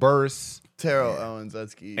 Plastical Burst. Terrell Owens,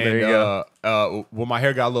 that's key. And There you go. When my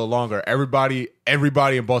hair got a little longer, everybody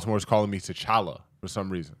in Baltimore was calling me T'Challa for some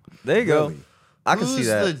reason. There you go. Really? I can see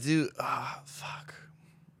that. Who's the dude? Oh, fuck.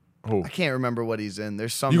 Who? I can't remember what he's in.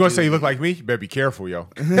 There's some. You gonna say you look like me? You better be careful, yo.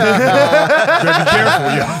 You better be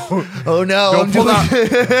careful, yo. Oh no! What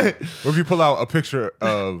if you pull out a picture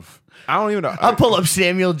of? I don't even know. I'll pull up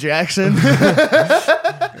Samuel Jackson.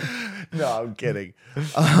 No, I'm kidding.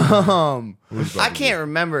 I can't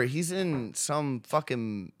remember. He's in some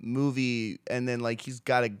fucking movie, and then like he's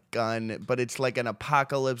got a gun, but it's like an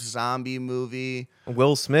apocalypse zombie movie.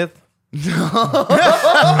 Will Smith.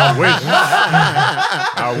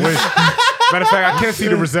 I wish. Matter of fact, I can't see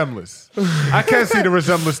the resemblance. I can't see the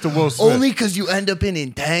resemblance to Will Smith. Only because you end up in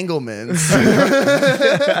entanglements.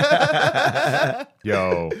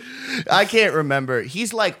 Yo. I can't remember.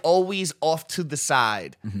 He's like always off to the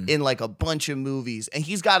side in like a bunch of movies. And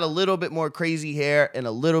he's got a little bit more crazy hair and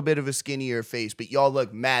a little bit of a skinnier face, but y'all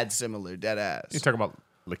look mad similar, dead ass. You talking about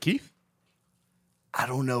Lakeith? I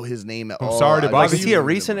don't know his name at I'm all. sorry to bother Like, is he a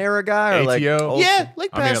recent era guy or like ATL? old- Yeah,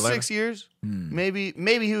 like past Atlanta. 6 years. Maybe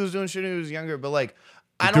he was doing shit when he was younger, but like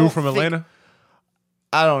The I don't dude from think- Atlanta?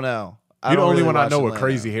 I don't know. You're the only one I know with Atlanta.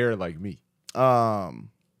 crazy hair like me.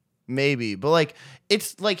 Maybe, but like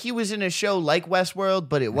it's like he was in a show like Westworld,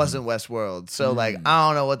 but it wasn't Westworld. So like I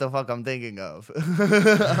don't know what the fuck I'm thinking of.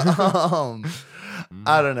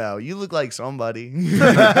 I don't know. You look like somebody.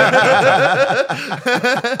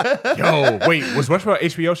 Yo, wait, was Westworld an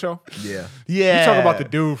HBO show? Yeah. Yeah. You talk about the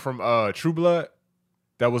dude from True Blood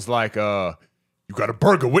that was like, you got a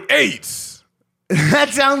burger with AIDS. That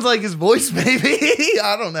sounds like his voice, maybe.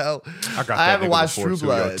 I don't know. I haven't watched True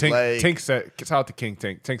Blood. Tink said, shout out to King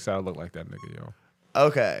Tink. Tink said I look like that nigga, yo.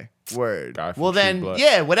 Okay. Word. Guy from Well True then, Blood.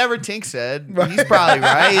 yeah, whatever Tink said, he's probably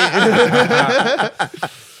right.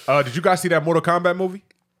 Did you guys see that Mortal Kombat movie?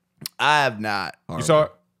 I have not. You saw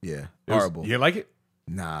it? Yeah. It was- Horrible. You didn't like it?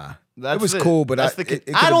 Nah. That's it was the- cool, but that's I the- it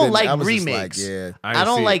I could've don't been- like I was just remakes. Like, yeah. I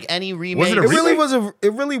don't like any remakes. it a It really remake?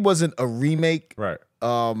 it really wasn't a remake. Right.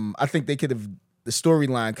 I think they could have the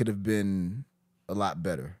storyline could have been a lot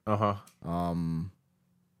better. Uh-huh.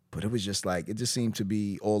 But it was just like it just seemed to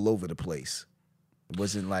be all over the place. It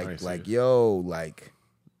wasn't I like see like it. yo like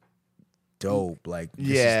dope like this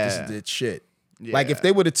Yeah. is the shit. Yeah. Like if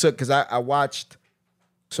they would have took because I watched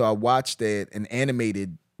an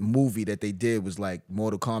animated movie that they did was like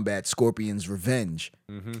Mortal Kombat Scorpion's Revenge.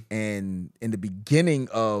 And in the beginning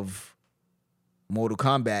of Mortal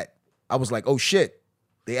Kombat, I was like, oh shit.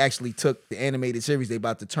 They actually took the animated series, they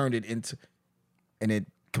about to turn it into, and it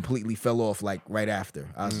completely fell off like right after.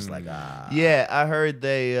 I was just like, ah. Yeah, I heard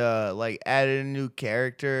they like added a new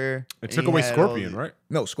character. It took away Scorpion, right?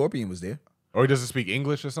 No, Scorpion was there. Or he doesn't speak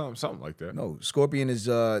English or something like that. No, Scorpion is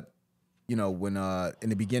when in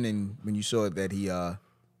the beginning when you saw that he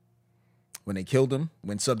when they killed him,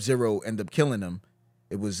 when Sub-Zero ended up killing him,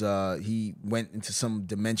 it was he went into some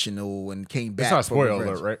dimensional and came back. It's not for spoiler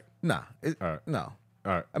revenge. alert, right? Nah, All right. no.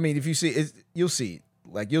 All right. I mean, if you see it, you'll see it.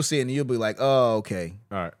 Like you'll see it and you'll be like, oh, okay.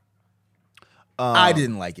 All right. I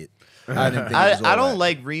didn't like it. I didn't think it was all I don't right.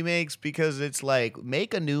 like remakes because it's like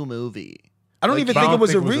make a new movie. I don't like, even I think don't it was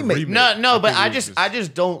a think it was a remake. remake. No, but think I it was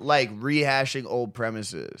just don't like rehashing old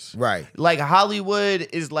premises. Right. Like Hollywood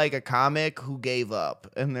is like a comic who gave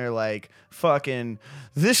up and they're like, fucking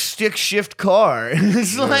this stick shift car.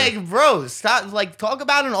 It's like, bro, stop like talk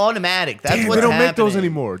about an automatic. That's Damn, what's they don't make those happening.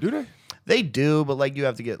 anymore, do they? They do, but like you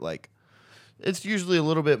have to get like it's usually a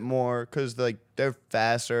little bit more because like they're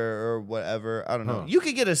faster or whatever. I don't know. Huh. You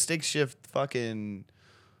could get a stick shift fucking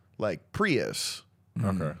like Prius.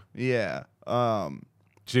 Okay. Yeah.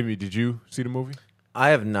 Jimmy, did you see the movie? I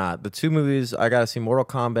have not. The two movies I gotta see Mortal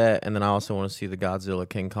Kombat, and then I also want to see the Godzilla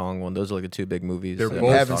King Kong one. Those are like the two big movies. They're that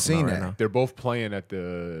both- I'm haven't talking seen about that. now. They're both playing at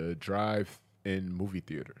the drive-in movie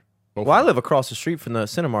theater. Well, I live across the street from the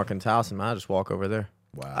Cinemark in Towson, man. I just walk over there.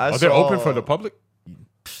 Wow. Are they open for the public?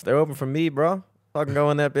 They're open for me, bro. I can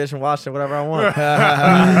go in that bitch and watch it whatever I want.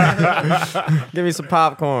 Give me some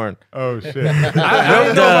popcorn. Oh, shit. Milk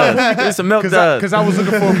duds. Give me some milk duds. Because I was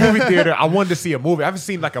looking for a movie theater. I wanted to see a movie. I haven't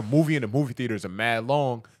seen like a movie in the movie theaters in mad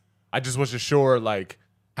long. I just wasn't sure like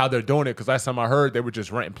how they're doing it because last time I heard they were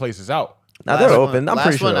just renting places out. Now they're open. I'm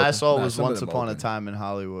pretty sure. Last one I saw was Once Upon a Time in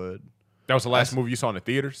Hollywood. That was the last movie you saw in the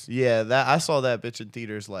theaters? Yeah, I saw that bitch in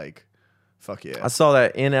theaters like... Fuck yeah. I saw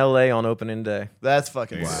that in LA on opening day. That's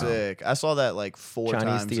fucking sick. I saw that like 4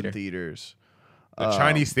 times in theaters. The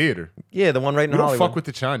Chinese theater? Yeah, the one right in Hollywood. You don't fuck with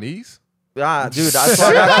the Chinese? Ah, dude, I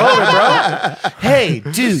got COVID, bro. Hey,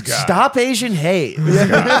 dude, stop Asian hate.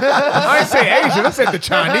 I didn't say Asian. I said the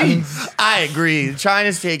Chinese. I agree.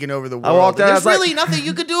 China's taking over the world. There's really nothing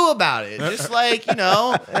you could do about it. Just like, you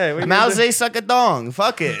know, Mao Zedong suck a dong.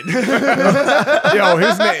 Fuck it. Yo,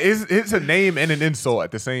 it's a name and an insult at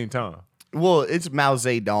the same time. Well, it's Mao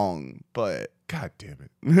Zedong, but God damn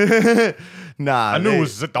it. Nah. I knew it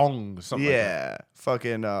was Zedong or something. Yeah. Like that.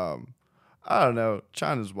 Fucking I don't know.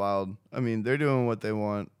 China's wild. I mean, they're doing what they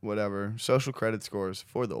want, whatever. Social credit scores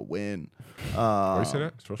for the win. What you say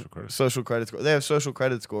that? Social credit. Social credit score. They have social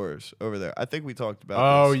credit scores over there. I think we talked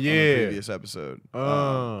about this on a previous episode.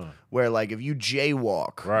 Where like if you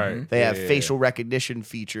jaywalk, they have facial recognition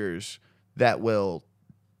features that will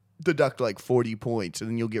deduct like 40 points, and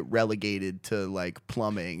then you'll get relegated to like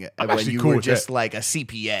plumbing when you were just like a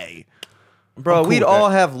CPA. Bro, we'd all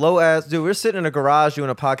have low ass. Dude, we're sitting in a garage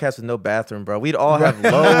doing a podcast with no bathroom, bro. We'd all have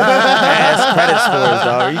low ass credit scores,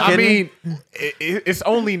 dog. Are you kidding me? It's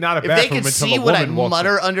only not a bathroom. If they could see what I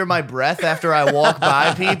mutter under my breath after I walk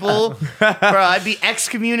by people, bro, I'd be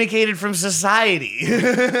excommunicated from society.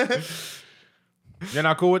 You're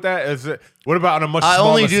not cool with that? What about on a much smaller I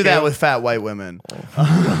only do scale? that with fat white women.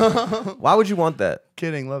 Why would you want that?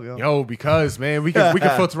 Kidding, love you. Yo, because, man, we can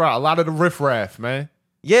filter out a lot of the riffraff, man.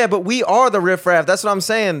 Yeah, but we are the riffraff. That's what I'm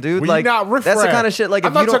saying, dude. Like, not riffraff. That's the kind of shit. Like,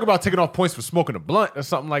 I'm not talking about taking off points for smoking a blunt or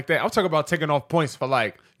something like that. I'm talking about taking off points for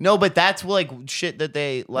like. No, but that's like shit that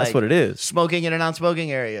they like. That's what it is. Smoking in a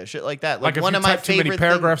non-smoking area, shit like that. Like if one you of my type too many favorite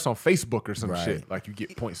paragraphs on Facebook or some shit, like you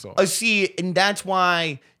get points off. See, and that's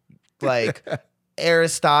why, like.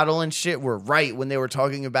 Aristotle and shit were right when they were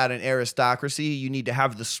talking about an aristocracy. You need to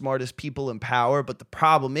have the smartest people in power. But the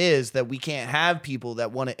problem is that we can't have people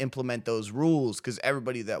that want to implement those rules because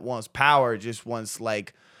everybody that wants power just wants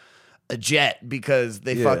like a jet because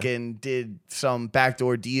they fucking did some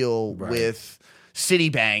backdoor deal with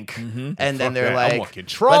Citibank. And then they're like,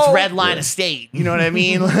 let's redline a state. You know what I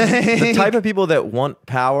mean? The type of people that want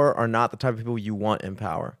power are not the type of people you want in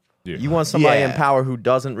power. Yeah. You want somebody in power who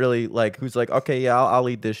doesn't really like, who's like, okay, yeah, I'll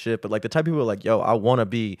lead this shit. But like the type of people who are like, yo, I want to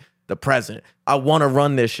be the president. I want to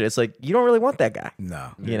run this shit. It's like, you don't really want that guy.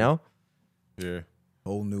 No. You know? Yeah.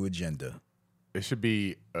 Whole new agenda. It should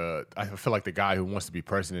be, I feel like the guy who wants to be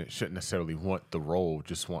president shouldn't necessarily want the role,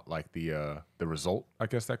 just want like the result, I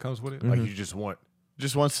guess that comes with it. Like you just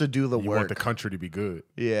wants to do the work. You want the country to be good.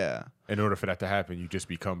 Yeah. In order for that to happen, you just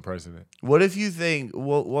become president. What if you think?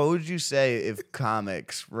 What would you say if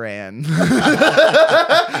comics ran? Just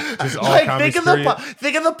all like comics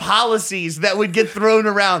think of the policies that would get thrown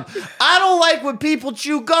around. I don't like when people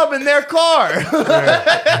chew gum in their car.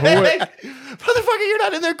 Motherfucker, you're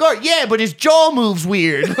not in their car. Yeah, but his jaw moves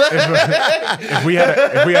weird. if we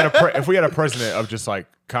had a president of just like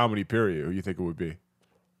comedy, period, who you think it would be?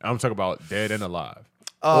 I'm talking about dead and alive.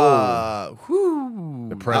 The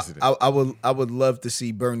president. I would love to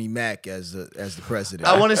see Bernie Mac as the president.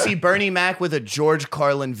 I want to see Bernie Mac with a George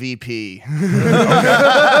Carlin VP. Let's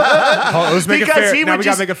make it fair. Now we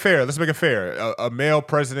gotta make it fair. Let's make it fair. A male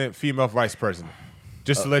president, female vice president.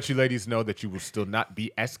 Just to let you ladies know that you will still not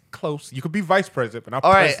be as close. You could be vice president, but not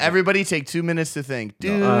all president. Right, everybody take 2 minutes to think.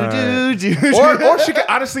 Or she could,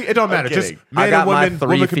 honestly, it don't matter. Just men I got and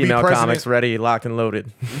women, my 3 female comics ready, locked and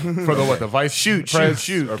loaded. For the vice shoot.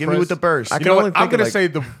 Give me with the burst. You know what? I'm gonna say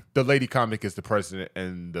the lady comic is the president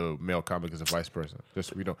and the male comic is the vice president.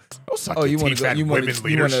 Just we don't. You want to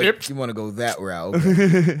leadership? You want to go that route?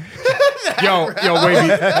 Okay. Yo, Wavy.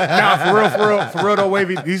 Nah, for real though,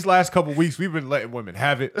 Wavy. These last couple weeks, we've been letting women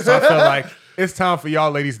have it. So I feel like it's time for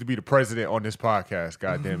y'all ladies to be the president on this podcast.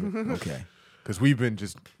 God damn it. Okay. Because we've been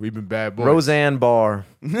bad boys. Roseanne Barr.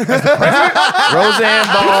 Roseanne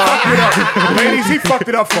Barr. Ladies, he fucked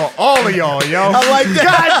it up for all of y'all, yo. I'm like,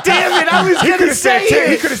 God damn it, I was gonna say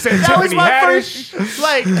it. He could have said that Tiffany was my Haddish. First,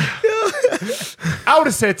 like, I would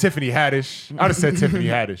have said Tiffany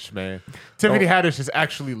Haddish, man. Tiffany Haddish is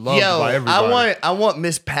actually loved by everybody. I want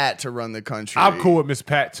Miss Pat to run the country. I'm cool with Miss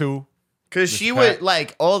Pat too. Because she would,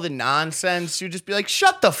 like, all the nonsense, she'd just be like,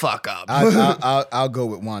 shut the fuck up. I'll go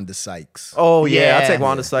with Wanda Sykes. Oh, yeah. I'll take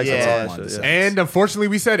Wanda Sykes. Yeah. And unfortunately,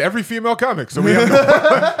 we said every female comic, so we have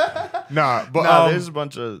no... Nah, there's a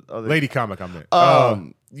bunch of other... Lady comic, I meant.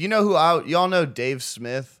 You know who y'all know Dave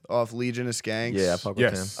Smith off Legion of Skanks? Yeah, I fuck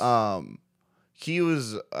with him. He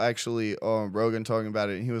was actually on Rogan talking about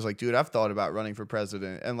it, and he was like, dude, I've thought about running for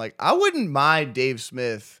president. And, like, I wouldn't mind Dave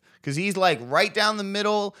Smith... Because he's, like, right down the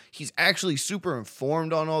middle. He's actually super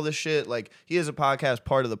informed on all this shit. Like, he has a podcast,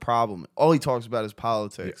 Part of the Problem. All he talks about is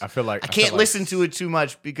politics. Yeah, I feel like... I can't listen to it too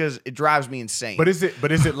much because it drives me insane. But is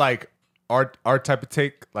it like, our type of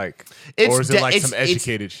take? Like, or is it, like, some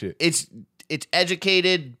educated shit? It's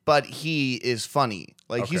educated, but he is funny.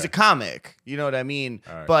 Like, he's a comic. You know what I mean?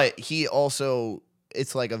 Right. But he also...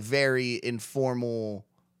 It's, like, a very informal...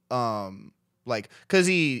 Like, because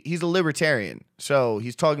he's a libertarian, so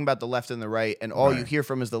he's talking about the left and the right, and all you hear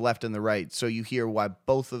from is the left and the right. So you hear why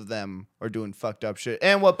both of them are doing fucked up shit,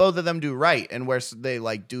 and what both of them do right, and where they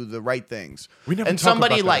like do the right things. And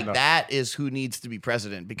somebody like that is who needs to be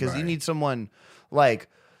president, because you need someone like,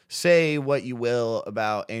 say what you will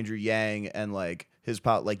about Andrew Yang and like his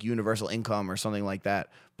like universal income or something like that,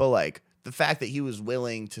 but like. The fact that he was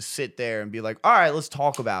willing to sit there and be like, all right, let's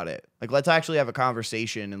talk about it. Like, let's actually have a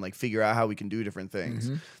conversation and like figure out how we can do different things.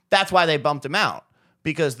 Mm-hmm. That's why they bumped him out,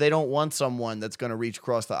 because they don't want someone that's going to reach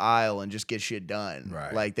across the aisle and just get shit done.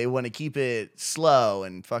 Right. Like, they want to keep it slow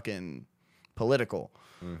and fucking political.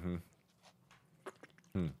 Mm-hmm.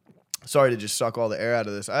 Sorry to just suck all the air out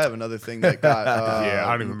of this. I have another thing that got... yeah,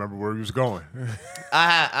 I don't even remember where he was going.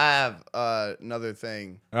 I have another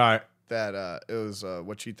thing. All right. That it was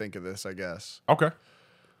what you think of this, I guess. Okay.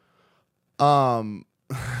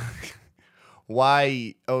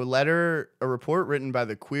 Why a report written by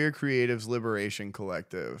the Queer Creatives Liberation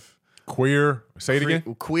Collective. Say it again.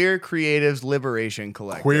 Queer Creatives Liberation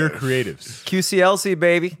Collective. Queer Creatives. QCLC,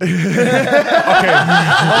 baby. Okay.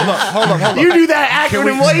 Hold on. You do that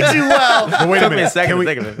acronym way too well. But wait a minute.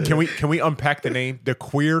 Can we unpack the name? The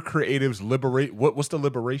Queer Creatives Liberate. What's the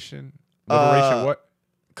liberation? Liberation what?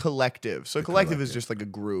 Collective. So collective is just like a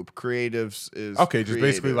group. Creatives is just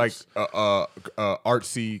basically like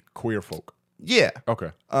artsy queer folk. Yeah.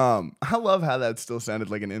 Okay. I love how that still sounded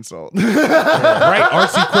like an insult. Right?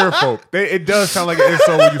 Artsy queer folk. It does sound like an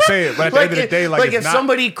insult when you say it, but at the end of the day, like if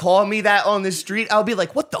somebody called me that on the street, I'll be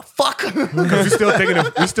like, "What the fuck?" Because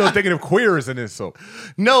we're still thinking of queer as an insult.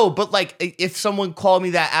 No, but like if someone called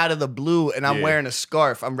me that out of the blue and I'm wearing a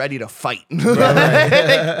scarf, I'm ready to fight.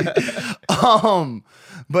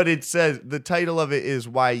 But it says the title of it is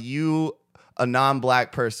 "Why You, a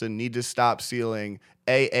Non-Black Person, Need to Stop Stealing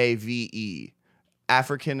AAVE,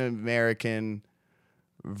 African American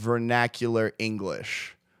Vernacular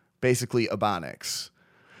English," basically Ebonics.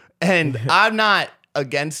 And I'm not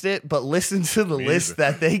against it, but listen to the list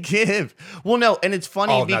that they give. Well, no, and it's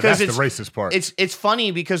funny because that's the racist part. It's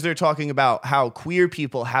funny because they're talking about how queer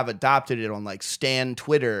people have adopted it on like Stan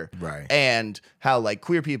Twitter, right? And how like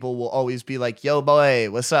queer people will always be like, "Yo, boy,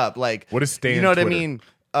 what's up?" Like, what is Stan? You know what Twitter? I mean?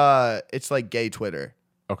 It's like gay Twitter.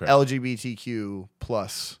 Okay. LGBTQ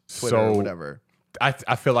plus Twitter or whatever.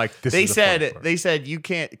 I feel like this. They said you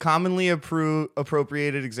can't commonly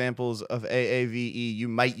appropriated examples of AAVE you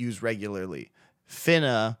might use regularly.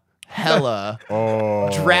 Finna, hella,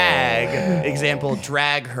 drag, example,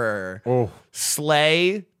 drag her,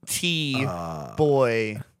 slay, tea,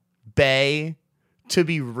 boy, bae, to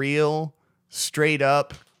be real, straight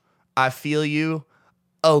up, I feel you,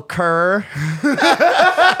 occur.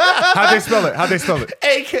 How'd they spell it? AKURRR.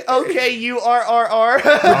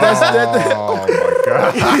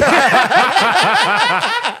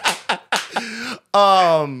 Oh my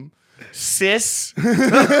god. Cis.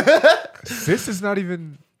 Cis is not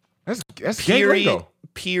even. That's period.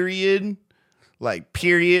 Period. Like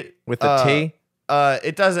period with the T.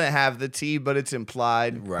 It doesn't have the T, but it's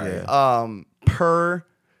implied. Right. Per.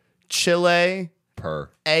 Chile. Per.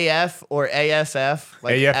 AF or ASF.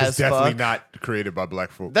 Like AF is definitely not created by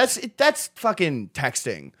black folk. That's fucking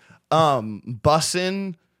texting.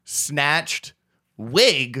 Bussin', snatched,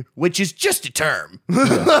 wig, which is just a term.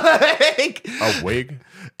 Like, a wig?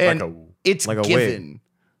 And it's like given. Wig.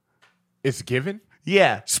 It's given?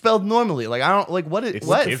 Yeah, spelled normally. Like I don't like what it.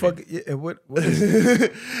 What the fuck? Yeah, what is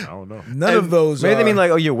I don't know. None of those. Maybe they mean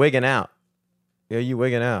like, oh, you're wigging out. Yeah, you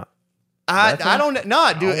wigging out. I don't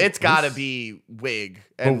know, dude. It's got to be wig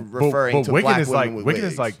and referring to black women with wigs. Wigging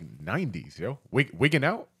is like 90s, yo. Wigging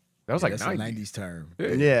out? That was like 90s. That's a 90s term.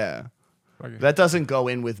 Yeah. That doesn't go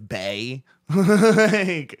in with bae.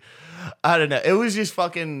 Like, I don't know. It was just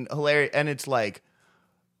fucking hilarious. And it's like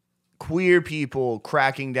queer people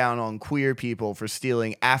cracking down on queer people for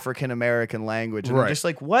stealing African American language. And I'm just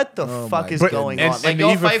like, what the fuck is going on? Like,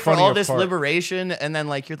 you'll fight for all this liberation, and then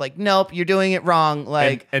like you're like, nope, you're doing it wrong.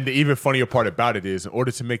 Like, and the even funnier part about it is, in order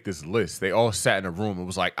to make this list, they all sat in a room and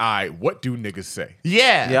was like, all right, what do niggas say?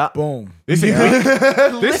 Yeah. Boom. This ain't wig.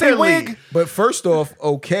 This ain't wig. But first off,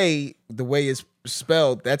 okay, the way it's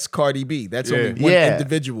spelled, that's Cardi B. That's only one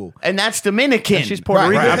individual. And that's Dominican. And she's Puerto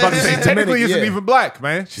Rican. I'm about to say, technically isn't even black,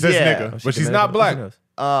 man. She says nigga, but she's not black.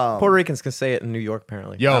 Puerto Ricans can say it in New York,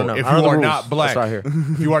 apparently. Yo, if you are not black,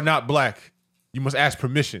 if you are not black, you must ask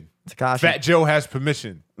permission. Tekashi. Fat Joe has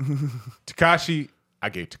permission. Tekashi, I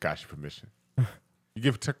gave Tekashi permission. You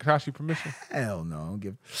give Tekashi permission? Hell no, I don't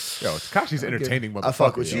give. Yo, Tekashi's entertaining motherfucker. I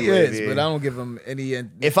fuck with you. He is, but I don't give him any.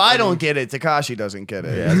 If I don't get it, Tekashi doesn't get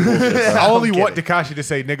it. Yeah, I only want Tekashi to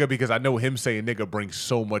say nigga because I know him saying nigga brings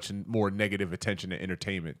so much more negative attention and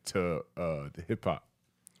entertainment to the hip hop.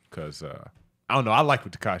 Because I don't know, I liked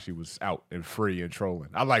when Tekashi was out and free and trolling.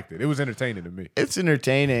 I liked it. It was entertaining to me. It's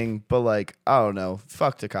entertaining, but like, I don't know.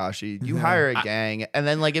 Fuck Tekashi. You hire a gang, and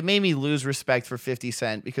then like it made me lose respect for 50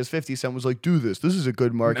 Cent because 50 Cent was like, do this. This is a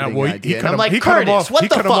good marketing idea. And I'm like, Curtis, what the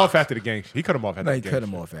fuck? He cut him off after the gang. He cut him off after the gang. Cut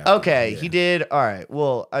him off after. Okay, he did. All right.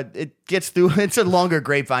 Well, it gets through. It's a longer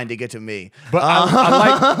grapevine to get to me. But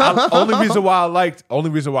only reason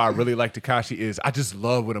why I really like Tekashi is I just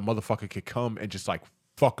love when a motherfucker could come and just like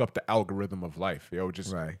fuck up the algorithm of life. Yo,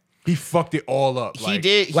 just he fucked it all up. He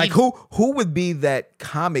did. Like who would be that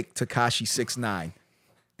comic Tekashi 6ix9ine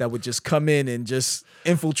that would just come in and just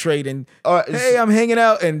infiltrate and hey, I'm hanging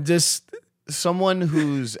out, and just someone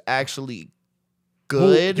who's actually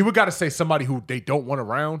good. You would got to say somebody who they don't want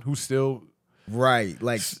around, who's still like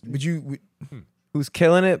who's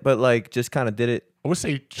killing it, but like just kind of did it. I would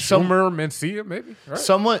say Schumer, Mencia, maybe. Right?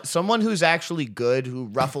 Someone who's actually good, who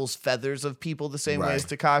ruffles feathers of people the same way as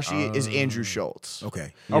Tekashi, is Andrew Schultz.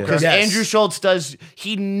 Okay. Because Andrew Schultz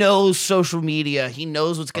he knows social media. He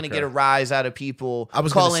knows what's going to get a rise out of people. I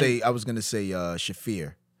was going to say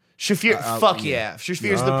Shafir. Shafir, fuck yeah.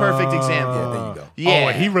 Shafir's the perfect example. Yeah, there you go. Yeah. Oh,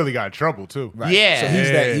 and he really got in trouble too. Right. Yeah. So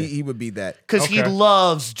he's that. He would be that. Because he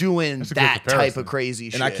loves doing that type of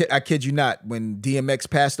crazy shit. And I kid you not, when DMX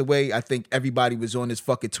passed away, I think everybody was on his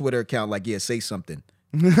fucking Twitter account like, yeah, say something.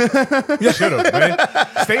 You should have, man.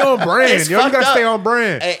 Stay on brand. Yo, you gotta stay on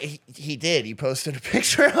brand. He did. He posted a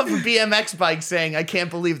picture of a BMX bike saying, I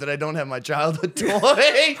can't believe that I don't have my childhood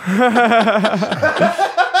toy.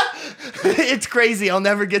 It's crazy. I'll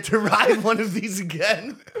never get to ride one of these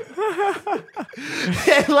again.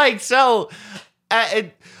 And like, so,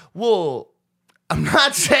 well, I'm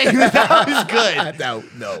not saying that was good.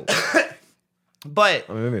 No. But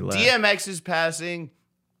DMX's passing,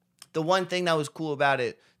 the one thing that was cool about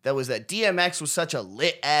it, that was that DMX was such a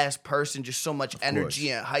lit ass person, just so much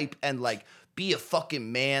energy and hype, and like, be a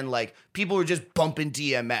fucking man. Like, people were just bumping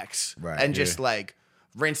DMX and just like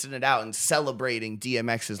rinsing it out and celebrating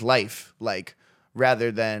DMX's life, like,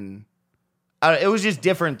 rather than it was just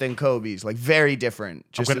different than Kobe's, like very different,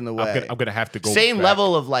 in the way. I'm gonna have to go same back.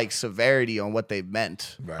 level of like severity on what they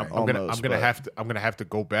meant. Right. I'm gonna have to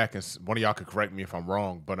go back, and one of y'all could correct me if I'm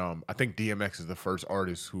wrong, but I think DMX is the first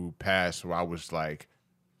artist who passed where I was like,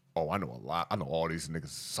 oh, I know a lot. I know all these niggas'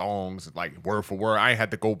 songs, like word for word. I ain't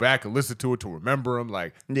had to go back and listen to it to remember them.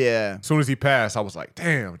 Like, yeah. As soon as he passed, I was like,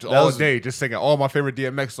 damn, all day, just singing all my favorite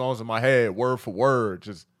DMX songs in my head, word for word.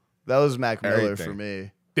 Just that was Mac Miller everything. for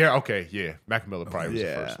me. Mac Miller probably was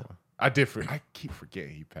the first one. I keep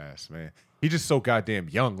forgetting he passed, man. He's just so goddamn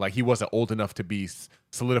young. Like, he wasn't old enough to be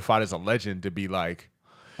solidified as a legend to be like,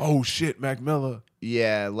 oh shit, Mac Miller.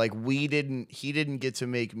 Yeah, like he didn't get to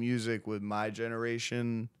make music with my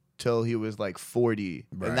generation till he was like 40.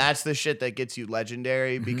 Right. And that's the shit that gets you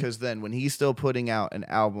legendary, because then when he's still putting out an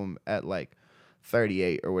album at like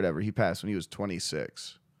 38 or whatever, he passed when he was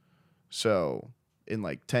 26. So in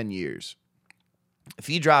like 10 years. If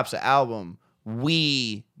he drops an album,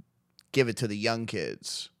 we give it to the young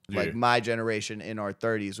kids. Yeah. Like my generation in our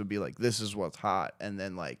 30s would be like, this is what's hot. And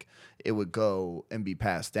then like it would go and be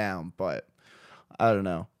passed down. But I don't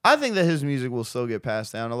know. I think that his music will still get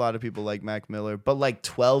passed down. A lot of people like Mac Miller, but like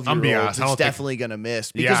 12-year-olds, it's definitely going to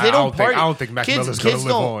miss because they don't party. I don't think Mac Miller's going to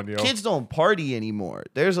live on. Yo. Kids don't party anymore.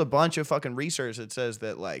 There's a bunch of fucking research that says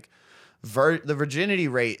that like the virginity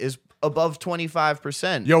rate is above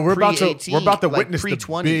 25%. Yo, we're about to like witness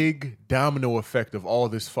the big domino effect of all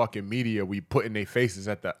this fucking media we put in their faces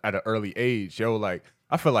at an early age. Yo, like,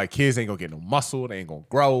 I feel like kids ain't gonna get no muscle. They ain't gonna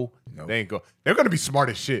grow. Nope. They're gonna be smart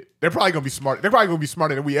as shit. They're probably gonna be smart. They're probably gonna be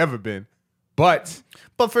smarter than we ever been. But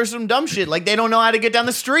for some dumb shit, like they don't know how to get down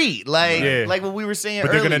the street, like what we were saying. But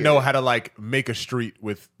earlier. they're gonna know how to like make a street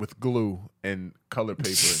with glue and color paper.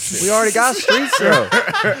 And shit. We already got streets though.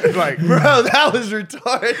 Like, bro, that was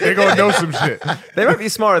retarded. They gonna know some shit. They might be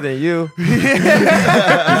smarter than you.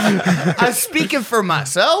 I'm speaking for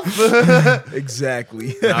myself.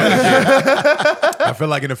 Exactly. I feel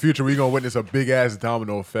like in the future we're gonna witness a big ass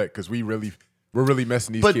domino effect because we're really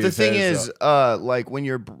messing these kids. But the thing is, up. like when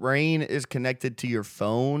your brain is connected to your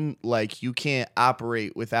phone, like you can't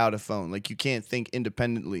operate without a phone. Like you can't think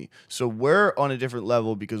independently. So we're on a different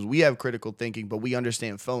level because we have critical thinking, but we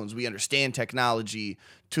understand phones. We understand technology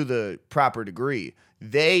to the proper degree.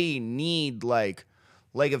 They need like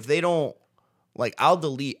if they don't, like I'll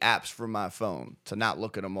delete apps from my phone to not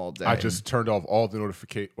look at them all day. I just turned off all the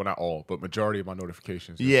notifications. Well, not all, but majority of my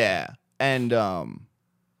notifications. Yeah. And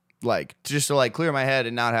like just to like clear my head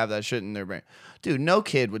and not have that shit in their brain. Dude, no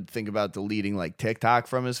kid would think about deleting like TikTok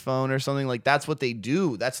from his phone or something. Like that's what they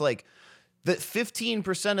do. That's like the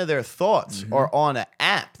 15% of their thoughts are on an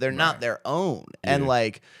app. They're not their own. Yeah. And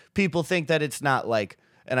like people think that it's not like,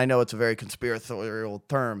 and I know it's a very conspiratorial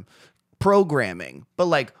term, programming, but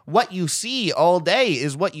like what you see all day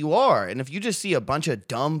is what you are. And if you just see a bunch of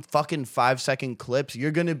dumb fucking 5-second clips,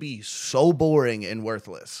 you're gonna be so boring and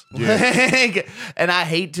worthless. Yeah. And I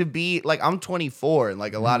hate to be like, I'm 24 and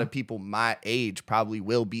like a lot of people my age probably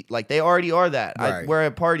will be like, they already are that. Right. We're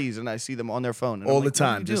at parties and I see them on their phone and all I'm like, the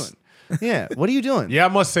time. what are you doing? Yeah, what are you doing? Yeah, I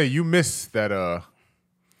must say you missed that.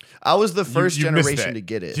 I was the first you generation to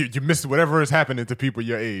get it. You missed whatever is happening to people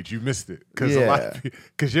your age. You missed it because a lot of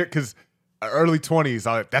because early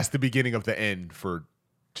 20s, that's the beginning of the end for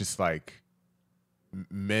just like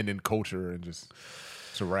men and culture and just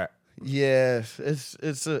it's a wrap. Yeah,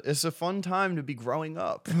 it's a fun time to be growing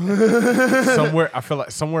up. I feel like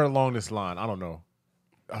somewhere along this line, I don't know.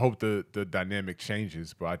 I hope the dynamic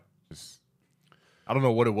changes, but I don't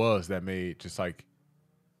know what it was that made just like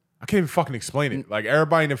I can't even fucking explain it. Like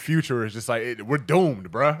everybody in the future is just like we're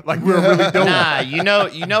doomed, bruh. Like we're really doomed. Nah, you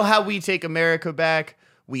know how we take America back?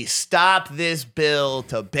 We stop this bill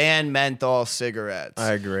to ban menthol cigarettes.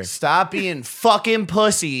 I agree. Stop being fucking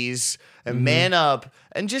pussies and man up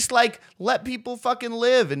and just like let people fucking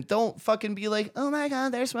live and don't fucking be like, oh my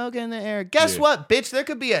God, they're smoking in the air. Guess what, bitch? There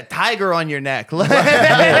could be a tiger on your neck. Like,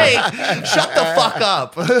 shut the fuck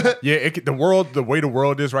up. Yeah, the way the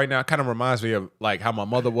world is right now kind of reminds me of like how my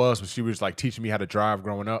mother was when she was like teaching me how to drive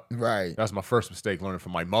growing up. Right. That was my first mistake, learning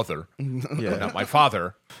from my mother, not my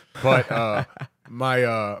father. But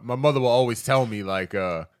my mother will always tell me like,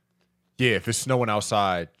 if it's snowing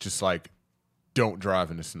outside, just like don't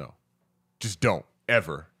drive in the snow. Just don't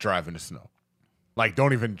ever drive in the snow. Like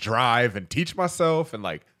don't even drive and teach myself and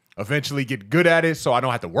like eventually get good at it so I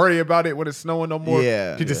don't have to worry about it when it's snowing no more.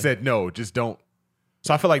 Yeah. She just said no, just don't.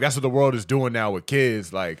 So I feel like that's what the world is doing now with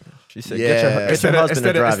kids. Like she said, get your husband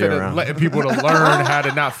to drive you around. Of letting people to learn how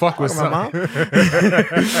to not fuck with something.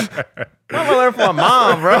 I'm gonna learn from my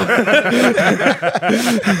mom, bro.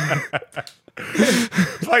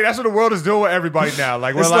 It's like that's what the world is doing with everybody now.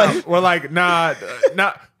 Like we're like nah,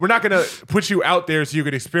 we're not gonna put you out there so you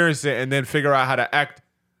can experience it and then figure out how to act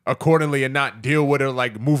accordingly and not deal with it or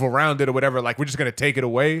like move around it or whatever. Like we're just gonna take it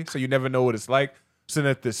away so you never know what it's like. So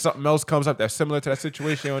that if something else comes up that's similar to that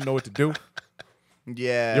situation, you don't know what to do.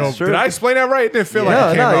 Yeah. Yo, did I explain that right? It didn't feel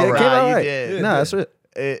like it came out right. You did. No, that's it.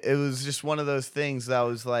 It was just one of those things that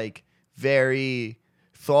was like very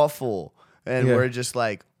thoughtful. And we're just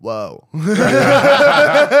like, whoa.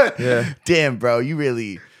 Yeah. Damn, bro, you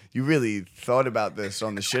really thought about this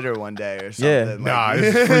on the shitter one day or something. Yeah. Nah,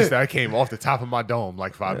 this is freestyle. That came off the top of my dome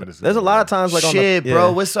like 5 minutes ago. There's a lot of times like shit,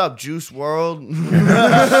 bro, what's up, Juice WRLD?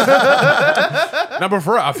 Number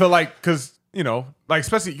 4, I feel like, because, you know, like,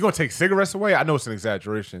 especially, you're going to take cigarettes away. I know it's an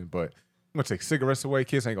exaggeration, but you're going to take cigarettes away.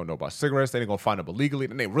 Kids ain't going to know about cigarettes. They ain't going to find them illegally.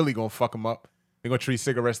 Then they really going to fuck them up. They're going to treat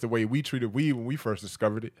cigarettes the way we treated weed when we first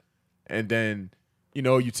discovered it. And then, you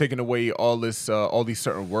know, you're taking away all these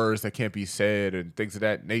certain words that can't be said and things of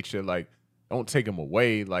that nature. Like, don't take them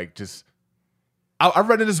away. Like, just, I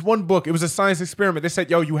read in this one book, it was a science experiment. They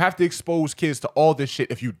said, yo, you have to expose kids to all this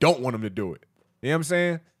shit if you don't want them to do it. You know what I'm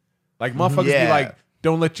saying? Like, motherfuckers be like,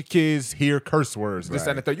 don't let your kids hear curse words. This, that,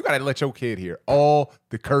 and the third. You got to let your kid hear all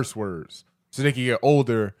the curse words so they can get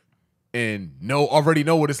older and already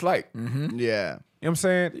know what it's like. Mm-hmm. Yeah. You know what I'm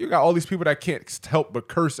saying? You got all these people that can't help but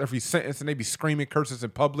curse every sentence and they be screaming curses in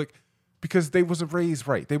public because they wasn't raised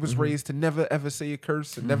right. They was raised to never, ever say a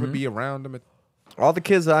curse and never be around them. All the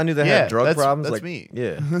kids that I knew that had drug problems. That's like me.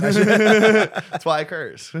 Yeah. That's why I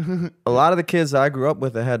curse. A lot of the kids that I grew up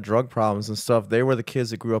with that had drug problems and stuff, they were the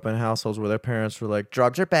kids that grew up in households where their parents were like,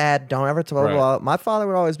 drugs are bad. Don't ever blah, blah, blah. My father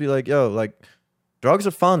would always be like, yo, like, drugs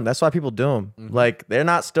are fun. That's why people do them. Mm-hmm. Like, they're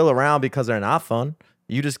not still around because they're not fun.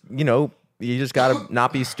 You just, you just got to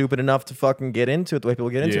not be stupid enough to fucking get into it the way people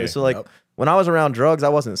get into it. So, like, when I was around drugs, I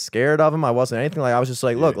wasn't scared of them. I wasn't anything. Like, I was just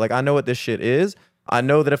like, look, like, I know what this shit is. I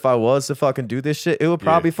know that if I was to fucking do this shit, it would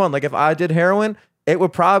probably be fun. Like, if I did heroin, it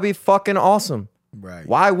would probably be fucking awesome. Right.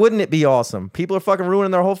 Why wouldn't it be awesome? People are fucking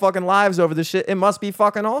ruining their whole fucking lives over this shit. It must be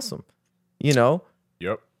fucking awesome. Yep.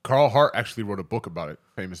 Carl Hart actually wrote a book about it.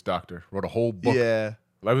 Famous doctor. Wrote a whole book. Yeah.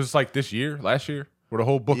 It was like last year. Wrote a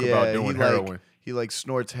whole book about doing heroin. He like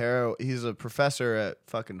snorts heroin. He's a professor at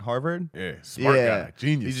fucking Harvard. Yeah, smart guy.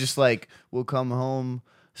 Genius. He's just like, we'll come home,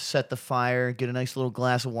 set the fire, get a nice little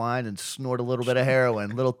glass of wine, and snort a little bit of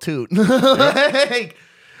heroin. Little toot. Like,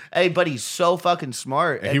 hey, but he's so fucking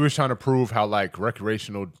smart. And he was trying to prove how like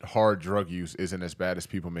recreational hard drug use isn't as bad as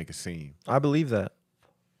people make it seem. I believe that.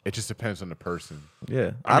 It just depends on the person.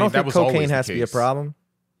 Yeah. I don't think cocaine has to be a problem.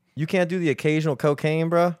 You can't do the occasional cocaine,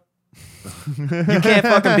 bro. You can't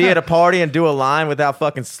fucking be at a party and do a line without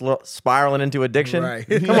fucking spiraling into addiction. Right.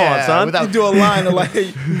 Come on, son. Without you do a line of like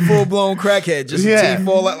full blown crackhead, just teeth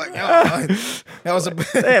fall out like, that was a.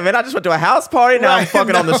 Hey man, I just went to a house party. Now I'm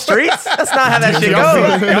fucking on the streets. That's not how that shit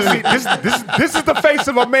goes. This is the face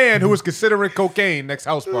of a man who was considering cocaine next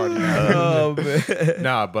house party. Oh man.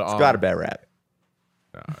 Nah, but it's got a bad rap.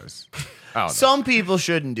 Nah, I don't know. Some people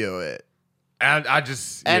shouldn't do it. And I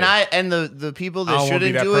just and the people that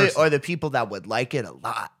shouldn't do it are the people that would like it a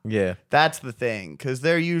lot. Yeah, that's the thing, because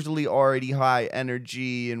they're usually already high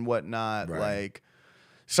energy and whatnot. Right. Like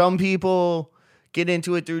some people get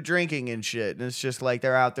into it through drinking and shit, and it's just like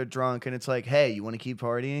they're out there drunk, and it's like, hey, you want to keep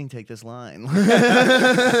partying? Take this line.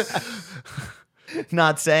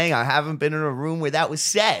 Not saying I haven't been in a room where that was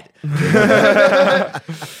said, and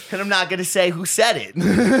I'm not gonna say who said it.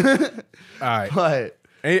 All right, but.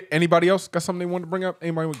 Anybody else got something they want to bring up?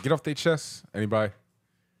 Anybody want to get off their chest? Anybody?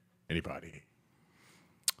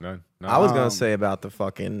 None? I was going to say about the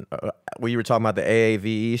fucking, you were talking about the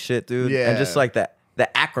AAVE shit, dude. Yeah. And just like the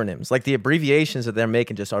acronyms, like the abbreviations that they're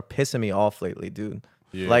making just are pissing me off lately, dude.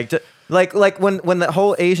 Yeah. Like when the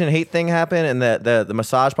whole Asian hate thing happened and the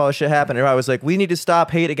massage parlor shit happened, everybody was like, we need to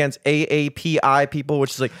stop hate against AAPI people,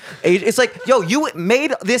 which is like, it's like, yo, you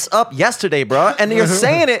made this up yesterday, bro, and you're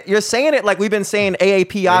saying it like we've been saying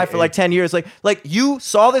AAPI for like 10 years. Like you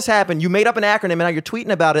saw this happen, you made up an acronym, and now you're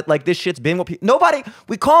tweeting about it like this shit's been what people. Nobody,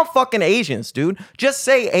 we call them fucking Asians, dude. Just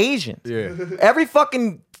say Asians. Yeah. Every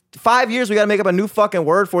fucking 5 years we gotta make up a new fucking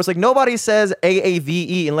word for it. It's like nobody says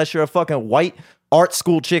AAVE unless you're a fucking white art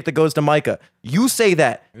school chick that goes to Micah. You say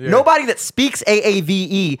that. Yeah. Nobody that speaks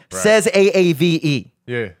AAVE says AAVE.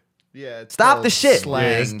 Yeah. Yeah. Stop the shit. Slang.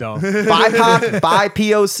 Yeah, it's dumb. BIPOC,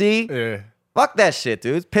 BIPOC. Yeah. Fuck that shit,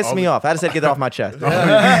 dude. It's pissing me off. I just had to get that off my chest.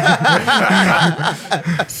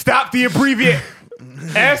 Stop the abbreviation.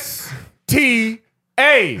 STA.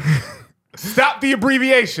 Stop the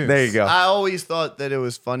abbreviation. There you go. I always thought that it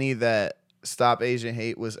was funny that Stop Asian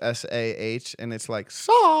Hate was SAH, and it's like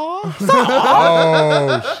saw.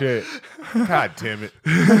 Oh shit! God damn it!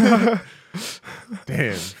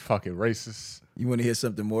 Damn, fucking racist. You want to hear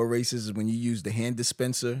something more racist? Is when you use the hand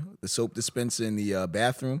dispenser, the soap dispenser in the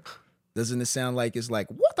bathroom. Doesn't it sound like it's like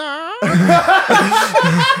what the?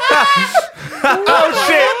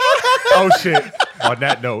 Oh shit! On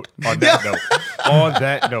that note,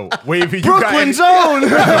 Wavy, Brooklyn's own,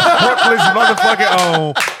 Brooklyn's motherfucking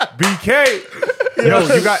own, BK. Yo,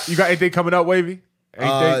 you got anything coming up, Wavy?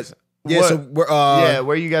 Yeah, so we're where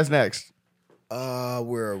are you guys next?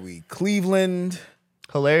 Where are we? Cleveland.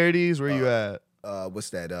 Hilarities. Where you at? What's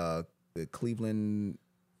that? The Cleveland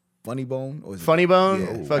Funny Bone. Or is Funny Bone.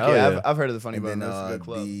 Yeah. Fuck yeah. I've heard of the Funny Bone. Then, that's a good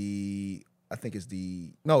club. I think it's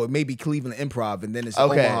it may be Cleveland Improv, and then it's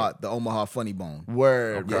the Omaha Funny Bone.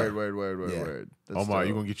 Word. Yeah. That's Omaha,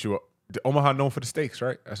 you gonna get you Omaha known for the steaks,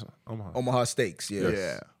 right? That's Omaha. Omaha steaks, yeah.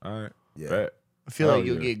 Yeah. All right. Yeah. Bet. I feel like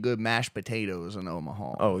you'll get good mashed potatoes in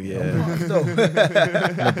Omaha. Oh yeah.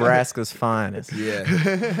 Nebraska's finest. Yeah.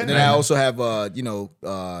 And then I also have the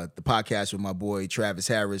podcast with my boy Travis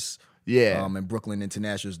Harris. Yeah. And Brooklyn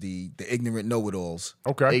Internationals, the Ignorant Know-It-Alls.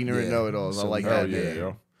 Okay. Ignorant Know-It-Alls. I like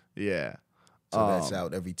that. Yeah. So that's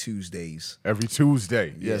out every Tuesdays. Every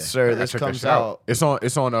Tuesday. Yes, sir. This comes out. It's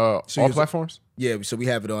on all platforms? Yeah, so we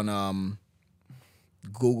have it on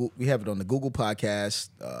Google. We have it on the Google Podcast,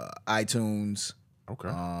 iTunes. Okay.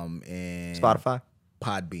 And Spotify.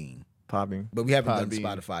 Podbean. But we haven't done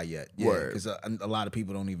Spotify yet. Yeah, Word. because a lot of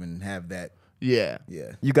people don't even have that Yeah.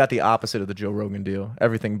 You got the opposite of the Joe Rogan deal.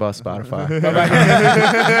 Everything but Spotify.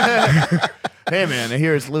 Hey man, I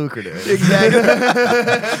hear it's lucrative. Exactly.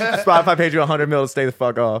 Spotify paid you $100 million to stay the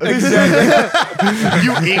fuck off. Exactly.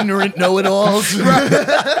 You ignorant know-it-alls.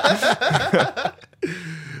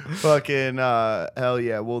 Fucking hell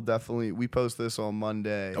yeah, we post this on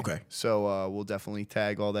Monday. Okay. So we'll definitely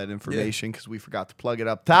tag all that information because we forgot to plug it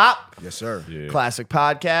up top. Yes, sir. Yeah. Classic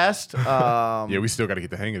podcast. Yeah, we still got to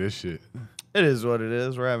get the hang of this shit. It is what it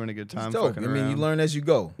is. We're having a good time. It's dope. I mean, you learn as you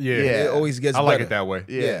go. Yeah. It always gets better. I like it that way.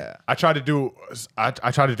 Yeah. I tried to do a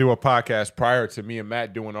podcast prior to me and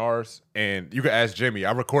Matt doing ours, and you could ask Jimmy.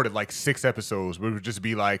 I recorded like 6 episodes. We would just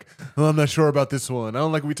be like, "Oh, I'm not sure about this one. I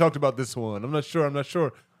don't like we talked about this one. I'm not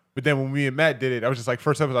sure." But then when me and Matt did it, I was just like,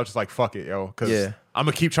 first episode, I was just like, fuck it, yo, because I'm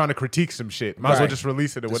gonna keep trying to critique some shit. Might as well just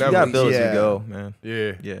release it or whatever. You got bills to go, man.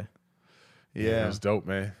 Yeah, that's dope,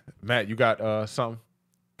 man. Matt, you got something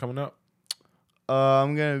coming up?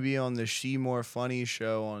 I'm gonna be on the She More Funny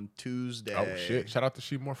show on Tuesday. Oh shit! Shout out to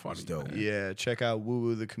She More Funny. Dope. Yeah, check out Woo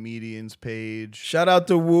Woo the Comedian's page. Shout out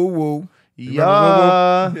to Woo Woo.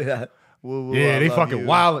 Yeah. Yeah. Woo Woo, Yeah, I they love fucking you.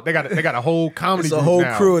 wild. They got a whole comedy. It's a group whole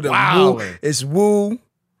now. crew of them. Woo, Wildin'. it's Woo,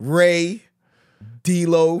 Ray,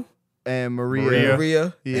 D-Lo, And Maria. And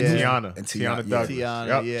Yeah. Tiana. And Tiana Tiana, Douglas. Tiana,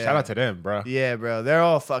 Yep. yeah. Shout out to them, bro. Yeah, bro. They're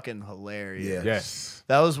all fucking hilarious. Yeah. Yes.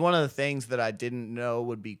 That was one of the things that I didn't know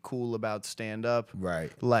would be cool about stand-up.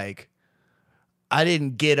 right. Like, I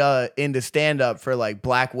didn't get into stand-up for, like,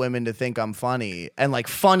 black women to think I'm funny. And, like,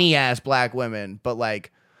 funny-ass black women. But,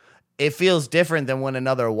 like, it feels different than when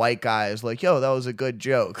another white guy is like, yo, that was a good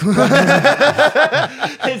joke.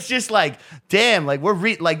 It's just like, damn, like,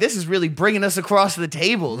 this is really bringing us across the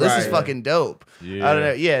table. This is Right. fucking dope. Yeah. I don't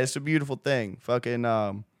know. Yeah, it's a beautiful thing. Fucking,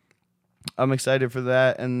 I'm excited for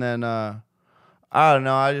that. And then, I don't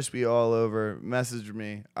know. I just be all over. Message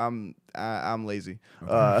me. I'm lazy.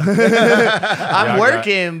 I'm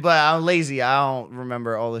working, but I'm lazy. I don't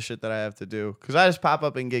remember all the shit that I have to do because I just pop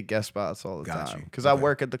up and get guest spots all the time. Because I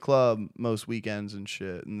work at the club most weekends and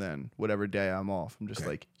shit, and then whatever day I'm off, I'm just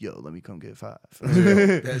like, yo, let me come get 5.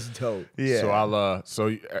 That's dope. Yeah.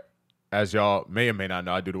 So as y'all may or may not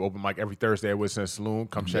know, I do the open mic every Thursday at Wilson Saloon.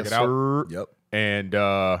 Come check it out. Sir. Yep.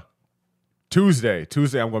 And Tuesday,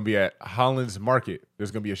 I'm going to be at Holland's Market.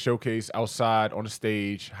 There's going to be a showcase outside on the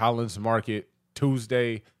stage. Holland's Market,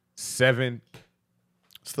 Tuesday, 7.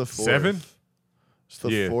 It's the 4th. 7? It's the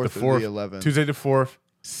 4th or the 11th. Tuesday the 4th,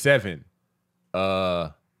 7.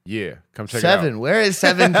 Yeah, come check it 7. out. Where is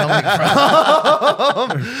 7 coming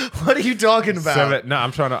from? What are you talking about? 7. No,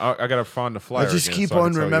 I'm trying to. I gotta find the flyer. I just again keep so I can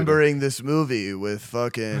on tell you remembering this movie with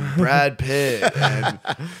fucking Brad Pitt and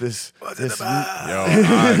this. Yo,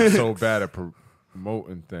 I'm so bad at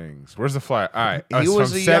promoting things. Where's the flyer? All right, He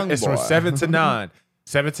was a young It's boy. from 7 to 9.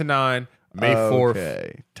 7 to 9, May 4th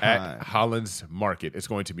Okay, at time. Holland's Market. It's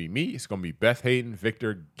going to be me. It's going to be Beth Hayden,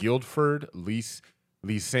 Victor Guildford,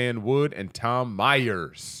 Lisanne Wood, and Tom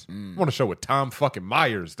Myers. I want to show with Tom fucking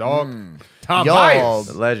Myers, dog. Tom Y'all- Myers.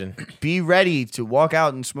 The legend. Be ready to walk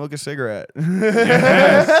out and smoke a cigarette.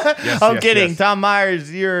 Yes, I'm yes, kidding. yes. Tom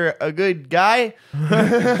Myers, you're a good guy.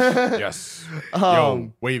 Yes.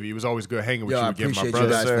 Yo, Wavy, it was always good hanging with Yo, you I again, my appreciate you brother.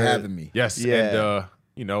 guys for having me. Yes, Yeah.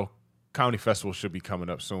 and Comedy Festival should be coming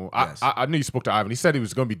up soon. Yes. I knew you spoke to Ivan. He said he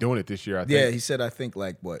was going to be doing it this year. I think. Yeah, he said, I think,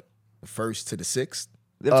 like, what, the 1st to the 6th?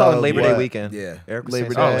 They're talking Labor Day what? weekend. Yeah. Eric was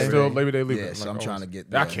Labor saying Oh, Day. it's still Labor Day. Yeah, so I'm trying to get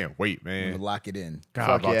I there. can't wait, I'm man. gonna lock it in. God,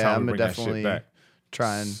 Fuck about yeah, time I'm we gonna bring that shit definitely back.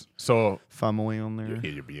 try and So find my way on there.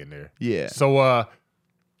 yeah, you'll be in there. Yeah. So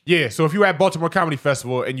so if you're at Baltimore Comedy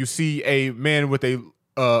Festival and you see a man with a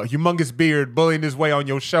humongous beard bullying his way on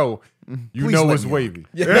your show, you Please know let it's me Wavy.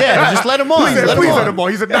 Yeah, just let him on. Please Let him let on. him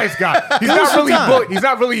on. He's a nice guy. He's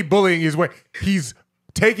not really bullying his way. He's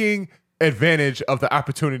taking advantage of the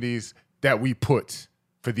opportunities that we put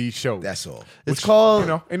for these shows. That's all. It's called,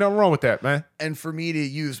 ain't nothing wrong with that, man. and for me to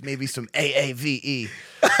use maybe some AAVE.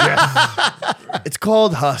 It's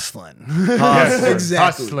called hustling. Yes,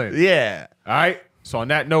 Exactly. Hustling. Yeah. All right. So on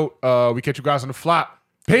that note, we catch you guys on the flop.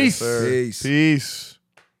 Peace. Peace. Peace.